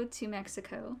gonna go to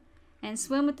Mexico and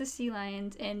swim with the sea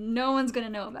lions and no one's gonna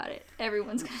know about it.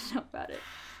 Everyone's gonna know about it.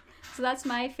 So that's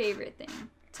my favorite thing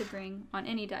to bring on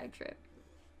any dive trip.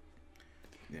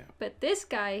 Yeah. But this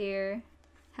guy here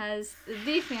has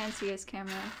the fanciest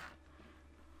camera.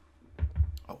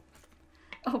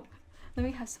 Oh, let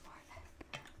me have some more of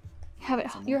that. Have it.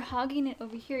 You're hogging it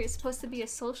over here. It's supposed to be a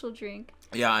social drink.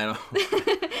 Yeah, I know.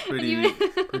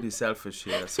 Pretty selfish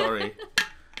here. Sorry,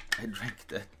 I drank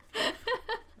that.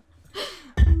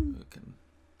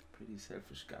 Pretty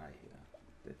selfish guy here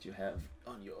that you have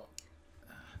on your.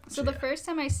 So the first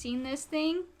time I seen this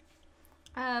thing,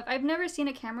 I've never seen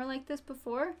a camera like this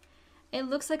before. It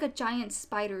looks like a giant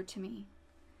spider to me.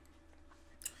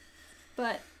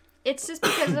 But it's just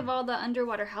because of all the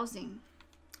underwater housing.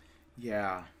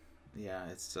 Yeah,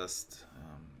 it's just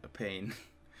a pain.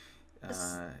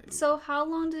 So how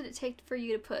long did it take for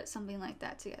you to put something like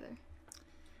that together?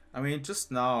 I mean,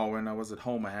 just now when I was at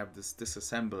home, I have this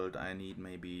disassembled. I need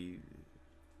maybe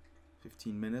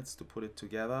 15 minutes to put it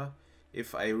together.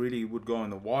 If I really would go in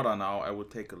the water now, I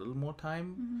would take a little more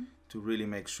time to really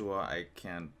make sure I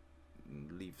can't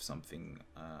leave something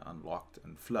unlocked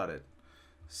and flooded.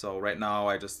 So right now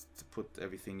I just put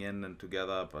everything in and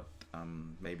together, but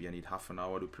maybe I need half an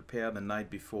hour to prepare the night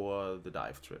before the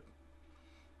dive trip.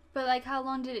 But like, how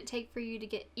long did it take for you to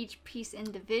get each piece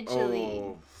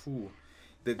individually?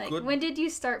 When did you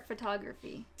start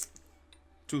photography?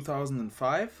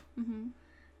 2005.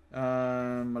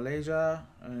 Malaysia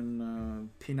and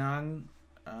Penang,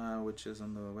 which is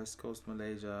on the west coast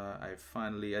Malaysia. I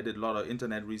did a lot of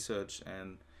internet research,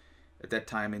 and at that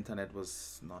time internet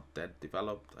was not that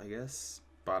developed, I guess,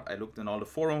 but I looked in all the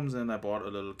forums and I bought a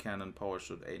little Canon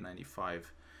PowerShoot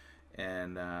 895,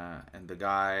 and the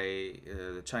guy,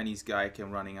 the Chinese guy,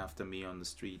 came running after me on the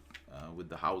street with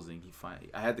the housing.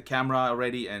 I had the camera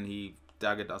already, and he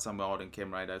dug it somewhere out and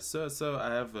came right at, sir,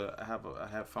 I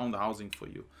have found the housing for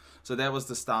you. So that was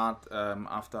the start.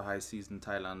 After high season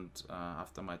Thailand,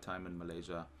 after my time in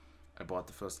Malaysia, I bought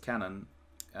the first Canon,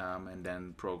 and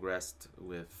then progressed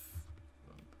with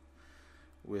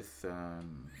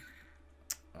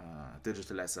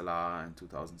digital SLR in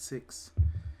 2006.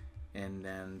 And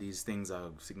then these things are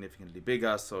significantly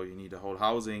bigger, so you need a whole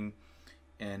housing.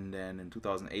 And then in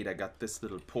 2008, I got this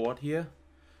little port here.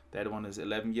 That one is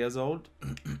 11 years old.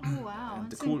 Oh, wow.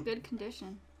 It's in good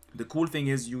condition. The cool thing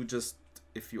is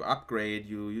if you upgrade,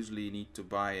 you usually need to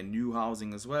buy a new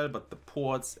housing as well. But the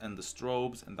ports and the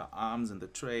strobes and the arms and the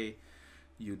tray,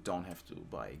 you don't have to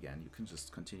buy again. You can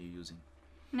just continue using.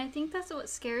 And I think that's what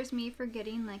scares me for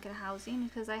getting like a housing,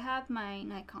 because I have my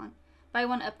Nikon, but I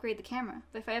want to upgrade the camera.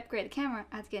 But if I upgrade the camera,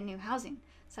 I have to get a new housing.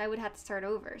 So I would have to start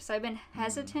over. So I've been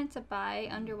hesitant to buy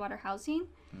underwater housing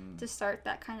to start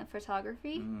that kind of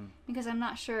photography, because I'm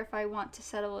not sure if I want to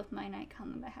settle with my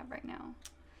Nikon that I have right now.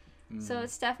 So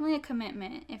it's definitely a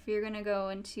commitment if you're going to go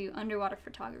into underwater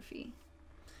photography.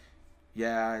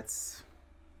 Yeah, it's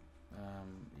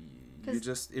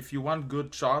if you want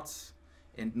good shots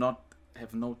and not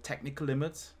have no technical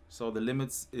limits, so the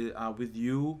limits are with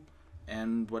you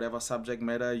and whatever subject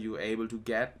matter you're able to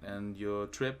get and your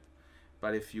trip.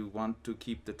 But if you want to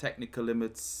keep the technical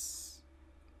limits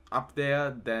up there,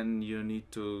 then you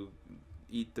need to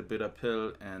eat the bitter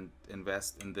pill and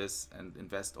invest in this and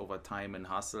invest over time and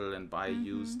hustle and buy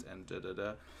used and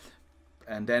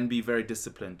and then be very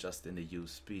disciplined just in the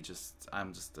use.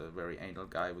 I'm just a very anal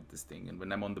guy with this thing, and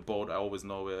when I'm on the boat, I always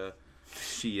know where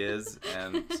she is,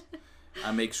 and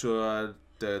I make sure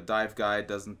the dive guy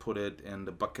doesn't put it in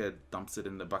the bucket, dumps it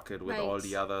in the bucket with all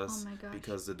the others,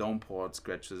 because the dome port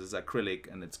scratches. It's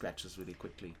acrylic and it scratches really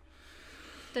quickly.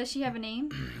 Does she have a name?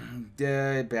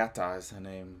 Bertha is her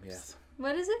name, yes.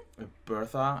 What is it?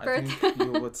 Bertha, I think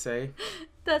you would say.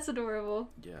 That's adorable.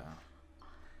 Yeah.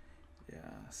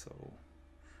 So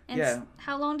And yeah.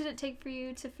 how long did it take for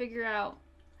you to figure out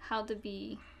how to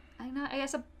be, I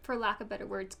guess for lack of better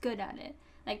words, good at it?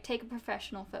 Like take a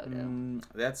professional photo.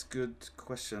 That's a good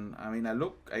question. I mean,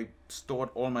 I stored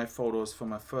all my photos from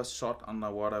my first shot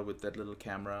underwater with that little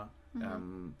camera.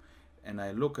 And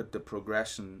I look at the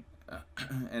progression.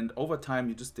 And over time,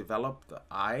 you just develop the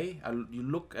eye. You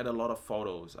look at a lot of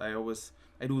photos.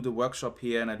 I do the workshop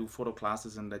here and I do photo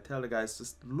classes, and I tell the guys,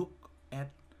 just look at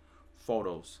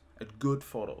photos, at good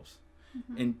photos.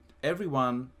 And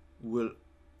everyone will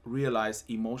realize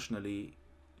emotionally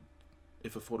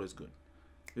if a photo is good.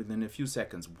 Within a few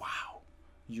seconds, wow,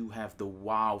 you have the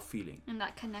wow feeling. And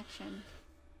that connection.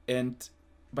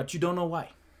 But you don't know why.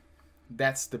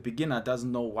 That's the beginner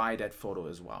doesn't know why that photo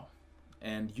is wow.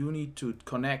 And you need to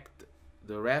connect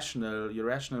your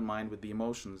rational mind with the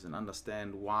emotions and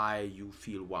understand why you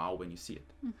feel wow when you see it.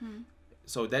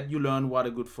 So that you learn what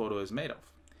a good photo is made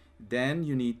of. Then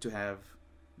you need to have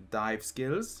dive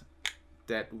skills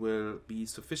that will be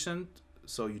sufficient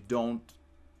so you don't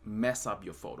mess up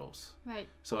your photos. Right.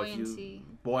 So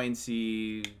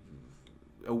buoyancy,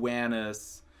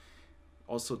 awareness,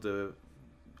 also the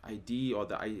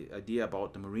idea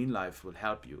about the marine life will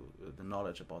help you, the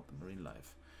knowledge about the marine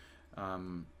life.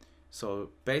 So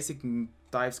basic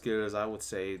dive skills, I would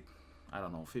say,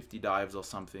 50 dives or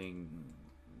something,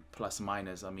 plus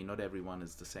minus. I mean, not everyone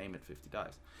is the same at 50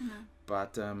 dives.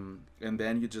 But and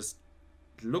then you just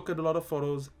look at a lot of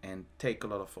photos and take a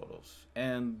lot of photos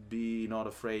and be not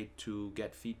afraid to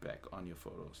get feedback on your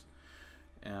photos.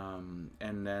 And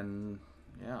then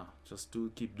just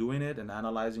keep doing it and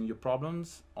analyzing your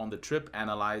problems on the trip.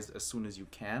 Analyze as soon as you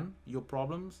can your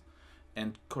problems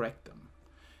and correct them.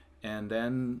 And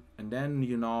then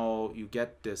you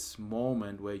get this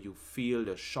moment where you feel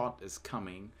the shot is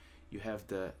coming. You have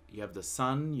the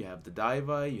sun, you have the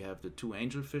diver, you have the two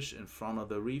angelfish in front of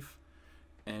the reef,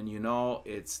 and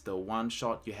it's the one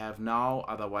shot you have now,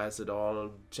 otherwise it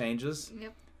all changes.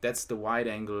 Yep. That's the wide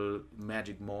angle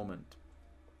magic moment.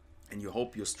 And you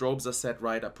hope your strobes are set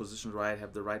right, are positioned right,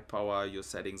 have the right power, your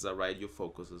settings are right, your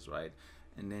focus is right.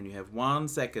 And then you have 1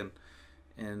 second,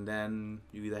 and then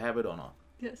you either have it or not.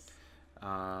 Yes.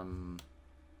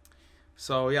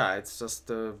 So yeah, it's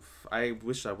just I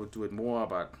wish I would do it more,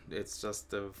 but it's just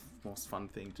the most fun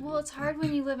thing to do. Well, it's hard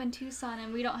when you live in Tucson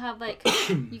and we don't have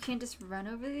you can't just run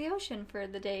over the ocean for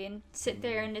the day and sit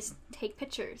there and just take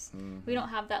pictures. We don't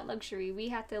have that luxury. We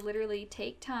have to literally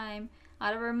take time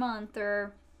out of our month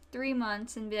or 3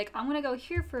 months and be like, I'm gonna go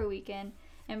here for a weekend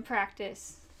and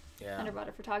practice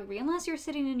underwater photography. Unless you're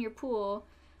sitting in your pool,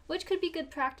 which could be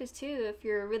good practice too if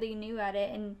you're really new at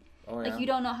it and you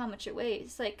don't know how much it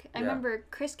weighs. I remember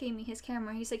Chris gave me his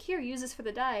camera. He's like, here, use this for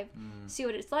the dive. See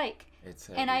what it's like. It's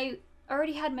heavy. And I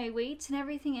already had my weights and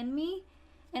everything in me,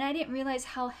 and I didn't realize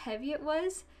how heavy it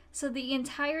was. So the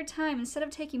entire time, instead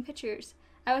of taking pictures,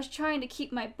 I was trying to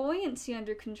keep my buoyancy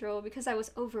under control because I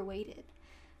was overweighted.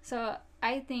 So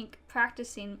I think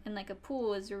practicing in a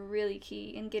pool is really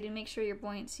key, and make sure your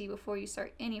buoyancy before you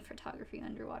start any photography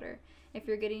underwater. If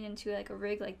you're getting into a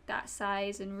rig like that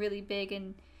size and really big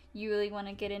and you really want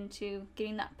to get into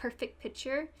getting that perfect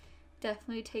picture,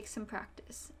 definitely take some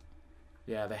practice.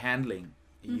 Yeah, the handling,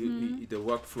 the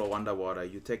workflow underwater.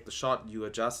 You take the shot, you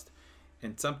adjust,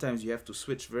 and sometimes you have to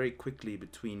switch very quickly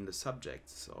between the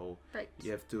subjects. So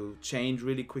you have to change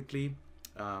really quickly,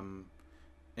 and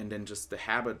then just the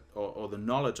habit or the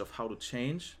knowledge of how to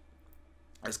change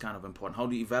is kind of important. How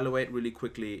to evaluate really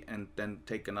quickly and then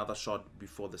take another shot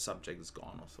before the subject is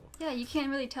gone or so. Yeah, you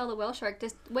can't really tell the whale shark,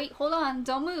 just wait, hold on,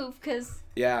 don't move, because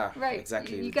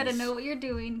exactly. You got to know what you're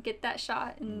doing, get that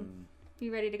shot, and be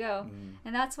ready to go.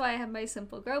 And that's why I have my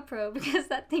simple GoPro, because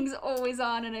that thing's always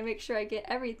on and I make sure I get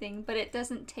everything, but it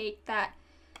doesn't take that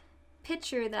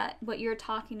picture that what you're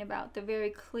talking about, the very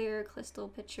clear crystal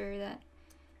picture that.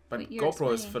 But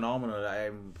GoPro is phenomenal.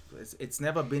 It's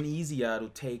never been easier to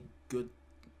take good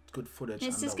footage.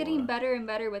 It's just getting better and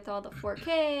better with all the 4K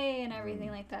and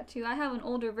everything like that too. I have an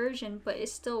older version, but it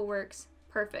still works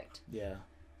perfect. Yeah,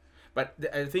 but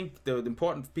I think the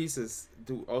important piece is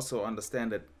to also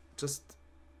understand that just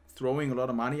throwing a lot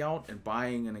of money out and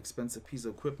buying an expensive piece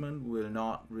of equipment will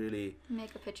not really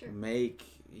make a picture. Make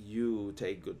you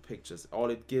take good pictures. All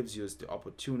it gives you is the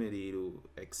opportunity to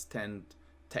extend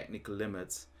technical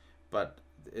limits, but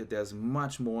there's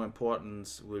much more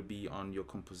importance will be on your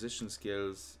composition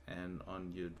skills and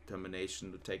on your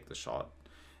determination to take the shot,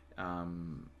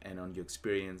 and on your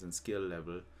experience and skill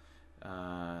level.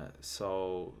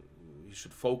 So you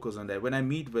should focus on that. When I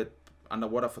meet with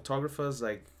underwater photographers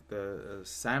like the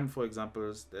Sam, for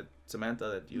example, that Samantha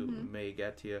that you may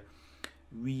get here,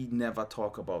 we never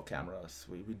talk about cameras.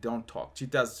 We don't talk. She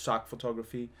does shark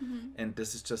photography, and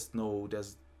this is just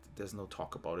there's no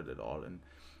talk about it at all. And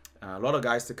a lot of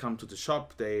guys that come to the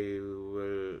shop, they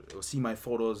will see my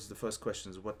photos. The first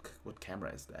question is, what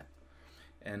camera is that?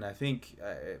 And I think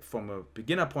from a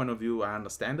beginner point of view, I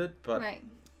understand it, but right.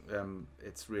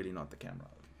 It's really not the camera.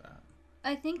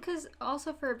 I think because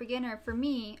also for a beginner, for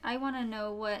me, I want to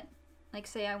know what, like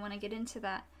say I want to get into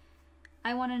that,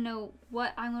 I want to know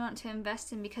what I want to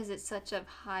invest in because it's such a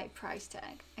high price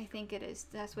tag. I think it is.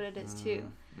 That's what it is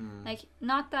too. Like,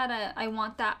 not that I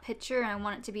want that picture and I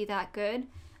want it to be that good.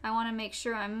 I want to make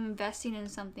sure I'm investing in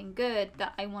something good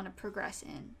that I want to progress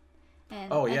in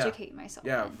and educate myself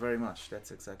Yeah, in. very much.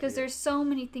 That's exactly Because there's so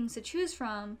many things to choose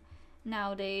from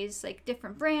nowadays, like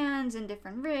different brands and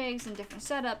different rigs and different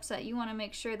setups, that you want to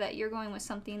make sure that you're going with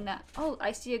something that, oh,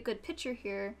 I see a good picture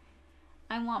here.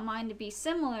 I want mine to be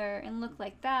similar and look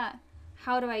like that.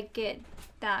 How do I get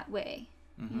that way?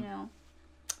 You know?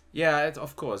 Yeah,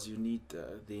 of course, you need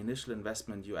the initial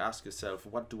investment. You ask yourself,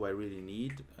 what do I really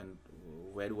need and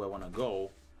where do I want to go?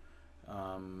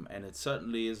 And it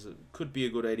certainly could be a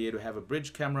good idea to have a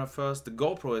bridge camera first. The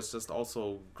GoPro is just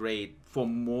also great for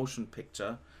motion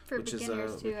picture. For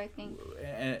beginners too, I think.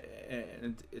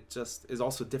 And it just is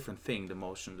also a different thing, the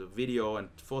motion. The video and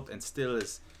photo and still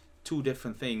is two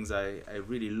different things. I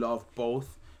really love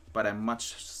both, but I'm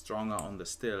much stronger on the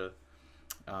still.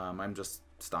 I'm just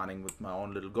starting with my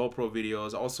own little GoPro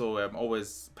videos. Also, I'm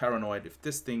always paranoid if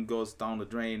this thing goes down the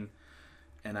drain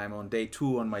and I'm on day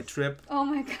 2 on my trip. Oh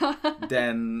my god.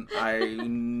 Then I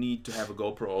need to have a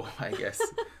GoPro, I guess.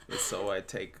 So I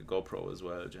take a GoPro as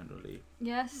well, generally.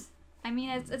 Yes. I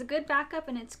mean, it's a good backup,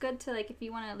 and it's good to, like, if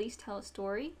you want to at least tell a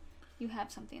story, you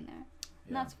have something there.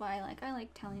 And that's why I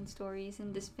like telling stories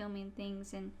and just filming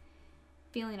things and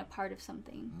feeling a part of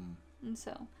something. And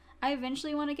so I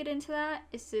eventually want to get into that.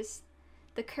 It's just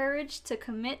the courage to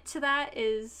commit to that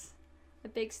is a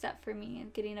big step for me,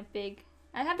 and getting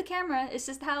I have the camera, it's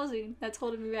just the housing that's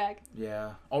holding me back.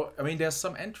 Yeah. Oh, I mean, there's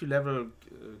some entry-level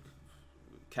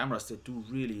cameras that do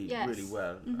really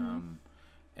well.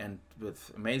 And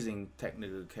with amazing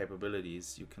technical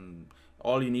capabilities, you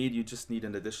just need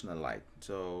an additional light.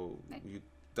 So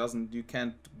you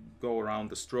can't go around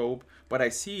the strobe. But I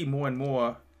see more and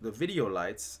more the video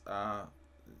lights are,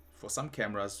 for some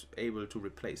cameras, able to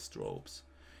replace strobes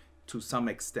to some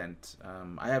extent.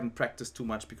 I haven't practiced too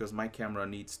much because my camera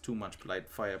needs too much light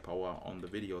firepower on the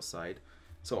video side.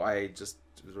 So I just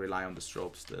rely on the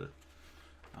strobe still.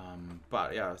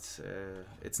 But yeah,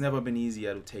 it's never been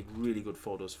easier to take really good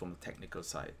photos from the technical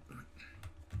side.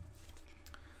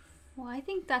 Well, I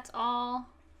think that's all,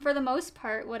 for the most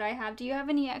part, what I have. Do you have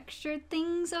any extra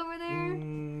things over there?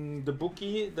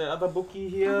 The other bookie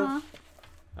here,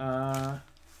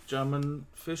 German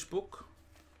fish book.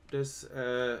 This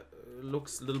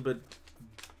looks a little bit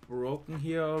broken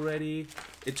here already.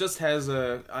 It just has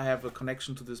I have a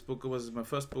connection to this book. It was my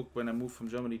first book when I moved from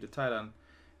Germany to Thailand.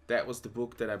 That was the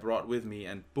book that I brought with me,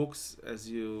 and books, as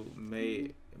you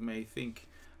may think,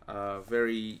 are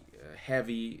very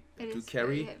heavy to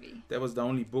carry. Very heavy. That was the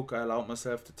only book I allowed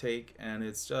myself to take, and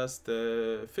it's just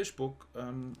a fish book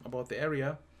about the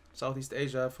area, Southeast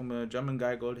Asia, from a German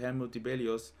guy called Helmut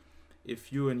Dibelius.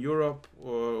 If you're in Europe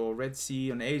or Red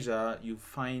Sea and Asia, you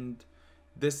find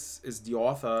this is the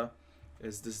author,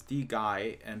 is the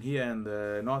guy, and here in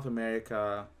the North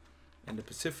America, in the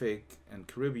Pacific and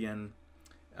Caribbean,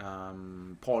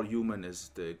 Paul Human is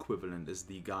the equivalent, is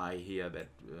the guy here that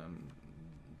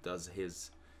does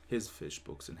his fish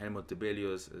books, and Helmut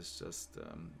Dibelius is just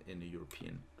in the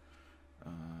European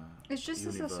It's just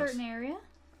universe. a certain area?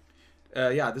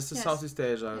 This is Southeast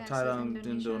Asia, Yes, Thailand,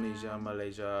 Indonesia,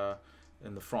 Malaysia.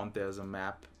 In the front there's a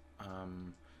map.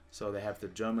 So they have the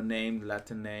German name,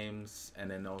 Latin names,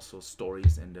 and then also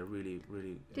stories, and they're really,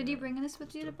 really... Did you bring this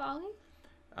with you to Bali?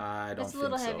 I don't think so. It's a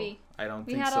little heavy. I don't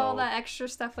think so. We had all that extra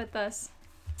stuff with us.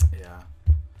 Yeah.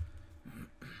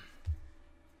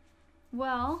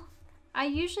 Well, I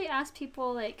usually ask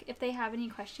people, like, if they have any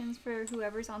questions for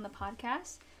whoever's on the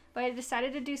podcast, but I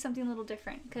decided to do something a little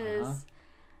different, because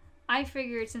I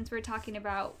figured since we're talking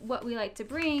about what we like to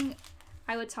bring,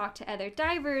 I would talk to other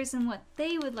divers and what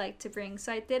they would like to bring.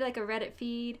 So I did, like, a Reddit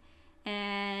feed,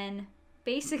 and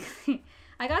basically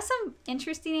I got some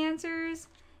interesting answers.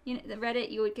 You know, the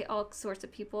Reddit, you would get all sorts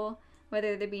of people,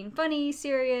 whether they're being funny,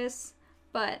 serious,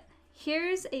 but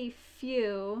here's a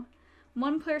few.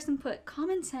 One person put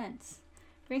common sense.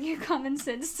 Bring your common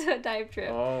sense to a dive trip.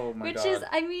 Oh my God. Which is,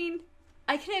 I mean,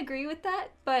 I can agree with that,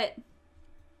 but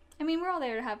I mean, we're all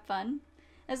there to have fun.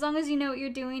 As long as you know what you're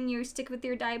doing, you stick with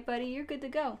your dive buddy, you're good to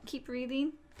go. Keep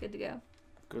breathing, good to go.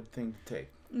 Good thing to take.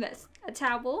 Yes. A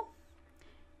towel,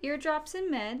 eardrops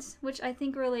and meds, which I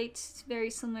think relates very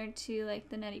similar to like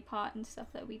the neti pot and stuff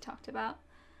that we talked about.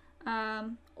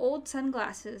 Old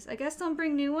sunglasses. I guess don't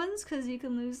bring new ones because you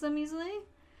can lose them easily.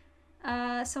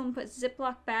 Someone put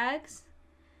Ziploc bags,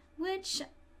 which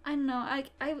I don't know.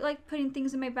 I like putting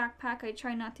things in my backpack. I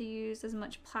try not to use as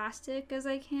much plastic as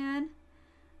I can.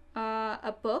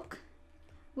 A book,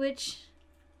 which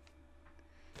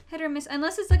hit or miss.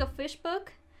 Unless it's like a fish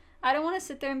book, I don't want to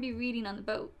sit there and be reading on the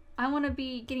boat. I want to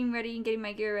be getting ready and getting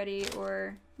my gear ready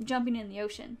or jumping in the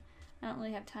ocean. I don't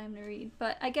really have time to read.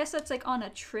 But I guess that's like on a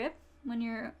trip when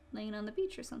you're laying on the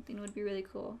beach or something would be really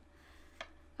cool.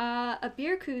 A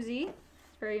beer koozie.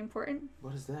 Very important.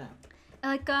 What is that?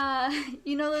 Like,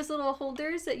 you know those little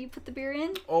holders that you put the beer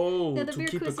in? Oh, the to beer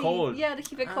keep koozie. it cold. Yeah, to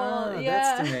keep it cold. Yeah.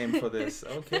 That's the name for this.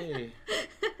 Okay.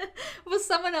 Well,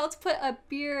 someone else put a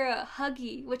beer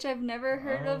huggy, which I've never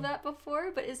heard of that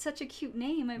before, but it's such a cute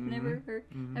name. I've never heard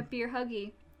a beer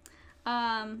huggy.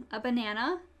 A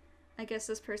banana. I guess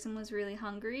this person was really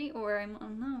hungry, or I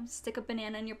don't know, stick a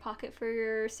banana in your pocket for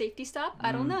your safety stop.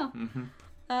 I don't know.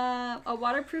 A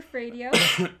waterproof radio.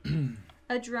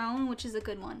 A drone, which is a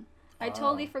good one. I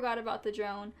totally forgot about the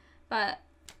drone, but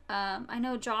I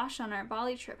know Josh on our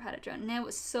Bali trip had a drone, and it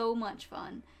was so much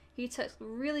fun. He took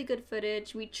really good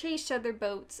footage. We chased other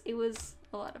boats. It was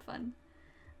a lot of fun.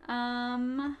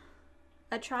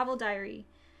 A travel diary.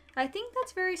 I think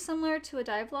that's very similar to a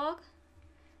dive log,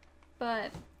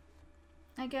 but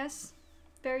I guess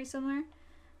very similar.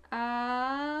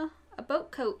 A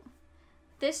boat coat.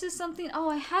 This is something. Oh,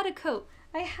 I had a coat.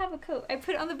 I have a coat. I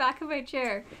put it on the back of my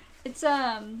chair. It's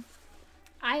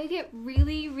I get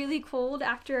really, really cold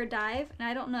after a dive, and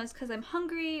I don't know, it's because I'm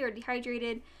hungry or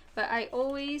dehydrated, but I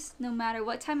always, no matter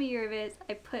what time of year it is,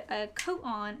 I put a coat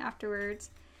on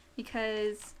afterwards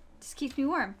because it just keeps me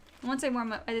warm. And once I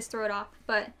warm up, I just throw it off.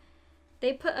 But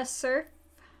they put a surf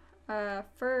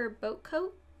fur boat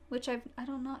coat, which I'm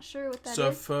not sure what that is.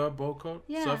 Surf fur boat coat?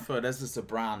 Yeah. Surf fur, this is a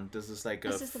brand. This is like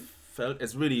This a is a- felt.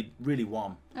 It's really, really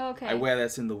warm. Oh, okay. I wear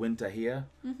this in the winter here,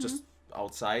 just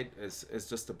outside. It's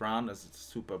just a brand. It's a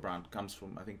super brand. Comes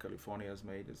from, I think, California is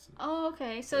made. It's Oh,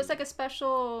 okay. So it's like a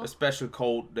special... a special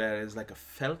coat that is like a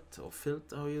felt or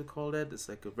filt, how you call that. It's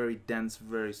like a very dense,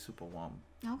 very super warm.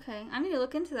 Okay. I need to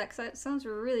look into that because that sounds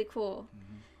really cool.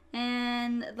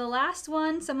 And the last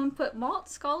one, someone put malt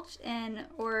scotch and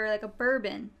or like a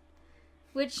bourbon,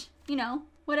 which, you know,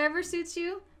 whatever suits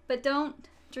you, but don't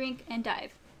drink and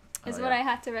dive is what I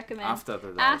have to recommend. After the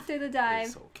dive. After the dive.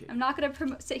 It's okay. I'm not going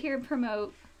to sit here and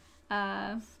promote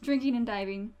drinking and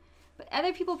diving. But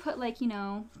other people put like, you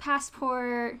know,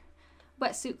 passport,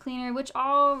 wetsuit cleaner, which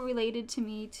all related to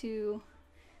me to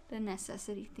the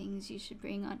necessity things you should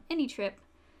bring on any trip.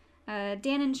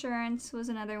 Dan insurance was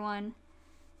another one.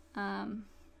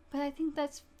 But I think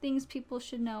that's things people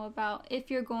should know about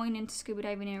if you're going into scuba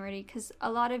diving already, because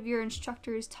a lot of your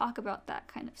instructors talk about that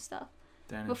kind of stuff.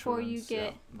 Dan before you insurance,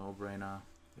 get... yeah, no-brainer.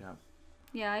 Yeah.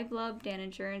 Yeah, I love Dan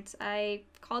Insurance. I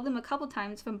called them a couple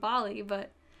times from Bali,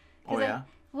 but... Oh, yeah?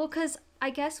 Because I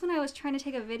guess when I was trying to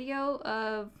take a video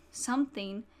of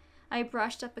something, I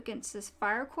brushed up against this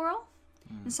fire coral.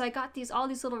 And so I got all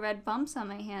these little red bumps on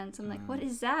my hands. I'm like, what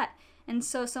is that? And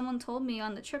so someone told me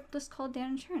on the trip, just call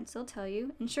Dan Insurance. They'll tell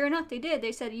you. And sure enough, they did.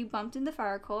 They said, you bumped into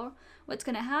fire coral. What's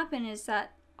going to happen is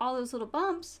that all those little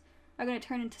bumps are going to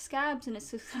turn into scabs and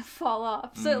it's just going to fall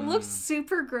off. So it looks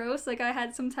super gross, like I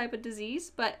had some type of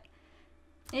disease, but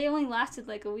it only lasted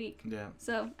like a week. Yeah.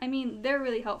 So, I mean, they're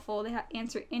really helpful. They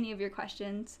answer any of your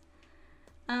questions.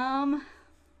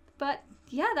 But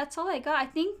yeah, that's all I got. I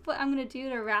think what I'm going to do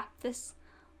to wrap this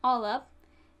all up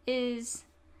is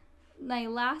my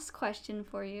last question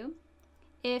for you.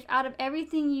 If out of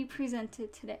everything you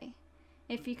presented today,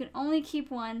 if you could only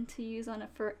keep one to use on a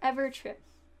forever trip,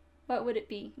 what would it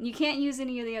be? You can't use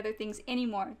any of the other things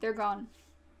anymore. They're gone.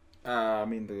 I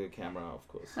mean, the camera, of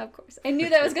course. Of course. I knew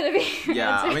that was going to be your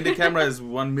Yeah, answer. I mean, the camera is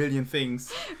 1 million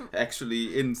things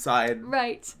actually inside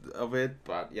Right. of it.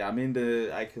 But yeah, I mean,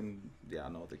 the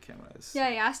camera is... Yeah,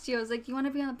 I asked you. I was like, you want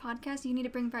to be on the podcast? You need to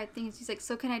bring 5 things. He's like,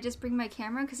 so can I just bring my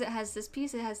camera? Because it has this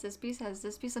piece, it has this piece, it has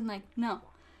this piece. I'm like, no,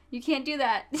 you can't do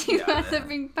that. You have to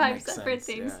bring 5 Makes separate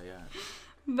sense. things. Yeah.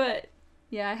 But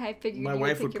yeah, I figured My you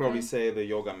wife pick would your probably brain. say the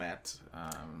yoga mat.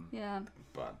 Yeah.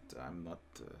 But I'm not...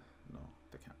 no,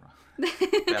 the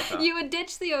camera. Better. You would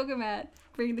ditch the yoga mat,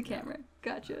 bring the camera.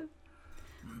 Gotcha.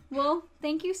 Well,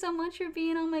 thank you so much for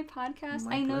being on my podcast.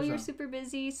 My I know you're pleasure. super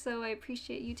busy, so I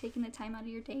appreciate you taking the time out of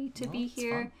your day to No, be it's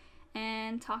here fun.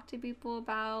 and talk to people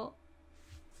about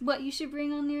what you should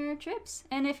bring on your trips.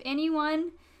 And if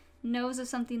anyone knows of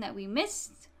something that we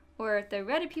missed or if the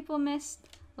Reddit people missed,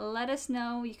 let us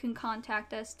know. You can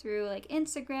contact us through like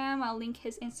Instagram. I'll link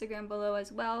his Instagram below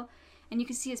as well. And you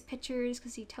can see his pictures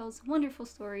because he tells wonderful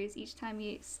stories each time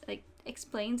he like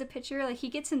explains a picture. Like he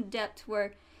gets in depth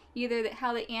where either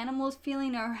how the animal is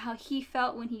feeling or how he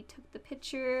felt when he took the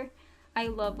picture. I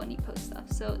love when he posts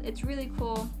stuff. So it's really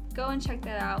cool. Go and check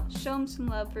that out. Show him some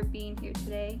love for being here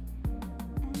today.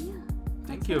 And yeah.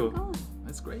 Thank you.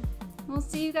 That's great. We'll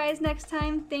see you guys next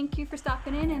time. Thank you for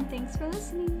stopping in and thanks for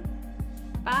listening.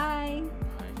 Bye.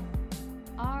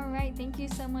 All right. Thank you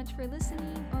so much for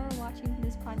listening or watching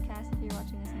this podcast if you're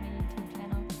watching this on my YouTube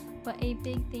channel. But a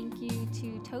big thank you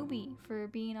to Toby for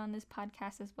being on this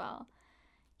podcast as well.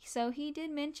 So he did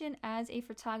mention as a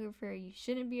photographer, you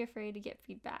shouldn't be afraid to get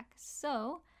feedback.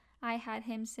 So I had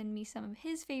him send me some of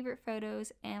his favorite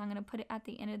photos and I'm going to put it at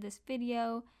the end of this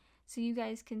video so you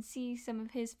guys can see some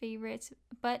of his favorites.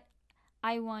 But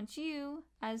I want you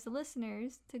as the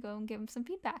listeners to go and give him some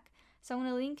feedback. So I'm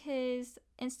going to link his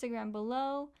Instagram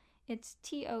below. It's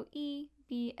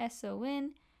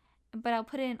TOEBSON, but I'll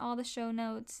put it in all the show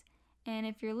notes. And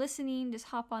if you're listening, just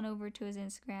hop on over to his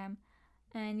Instagram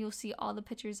and you'll see all the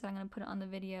pictures that I'm going to put on the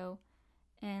video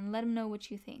and let him know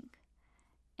what you think.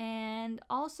 And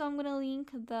also I'm going to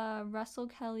link the Russell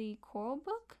Kelly Coral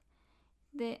book.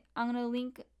 I'm going to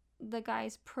link the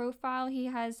guy's profile. He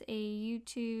has a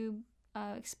YouTube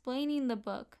explaining the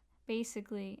book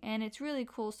basically, and it's really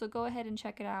cool, so go ahead and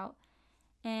check it out.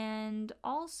 And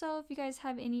also if you guys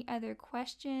have any other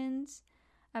questions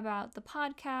about the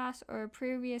podcast or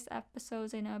previous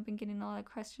episodes, I know I've been getting a lot of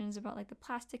questions about like the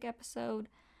plastic episode.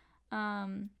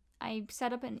 I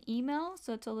set up an email,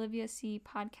 so it's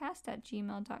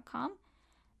oliviacpodcast@gmail.com.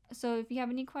 So if you have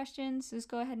any questions, just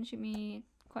go ahead and shoot me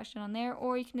a question on there,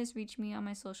 or you can just reach me on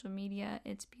my social media.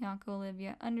 It's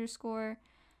BiancaOlivia_.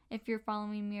 If you're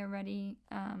following me already,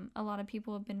 a lot of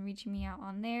people have been reaching me out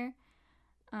on there.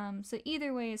 So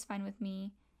either way is fine with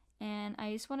me. And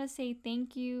I just want to say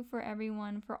thank you for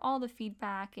everyone for all the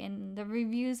feedback and the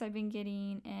reviews I've been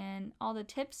getting and all the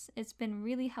tips. It's been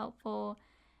really helpful.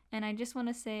 And I just want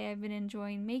to say I've been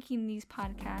enjoying making these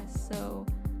podcasts.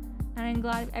 And I'm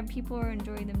glad people are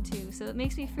enjoying them too. So it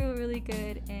makes me feel really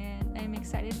good. And I'm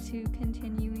excited to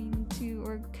continue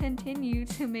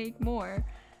to make more.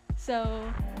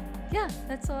 So yeah,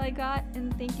 that's all I got.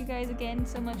 And thank you guys again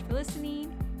so much for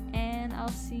listening. And I'll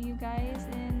see you guys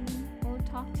or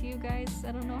talk to you guys,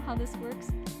 I don't know how this works,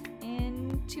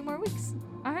 in 2 more weeks.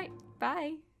 All right,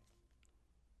 bye.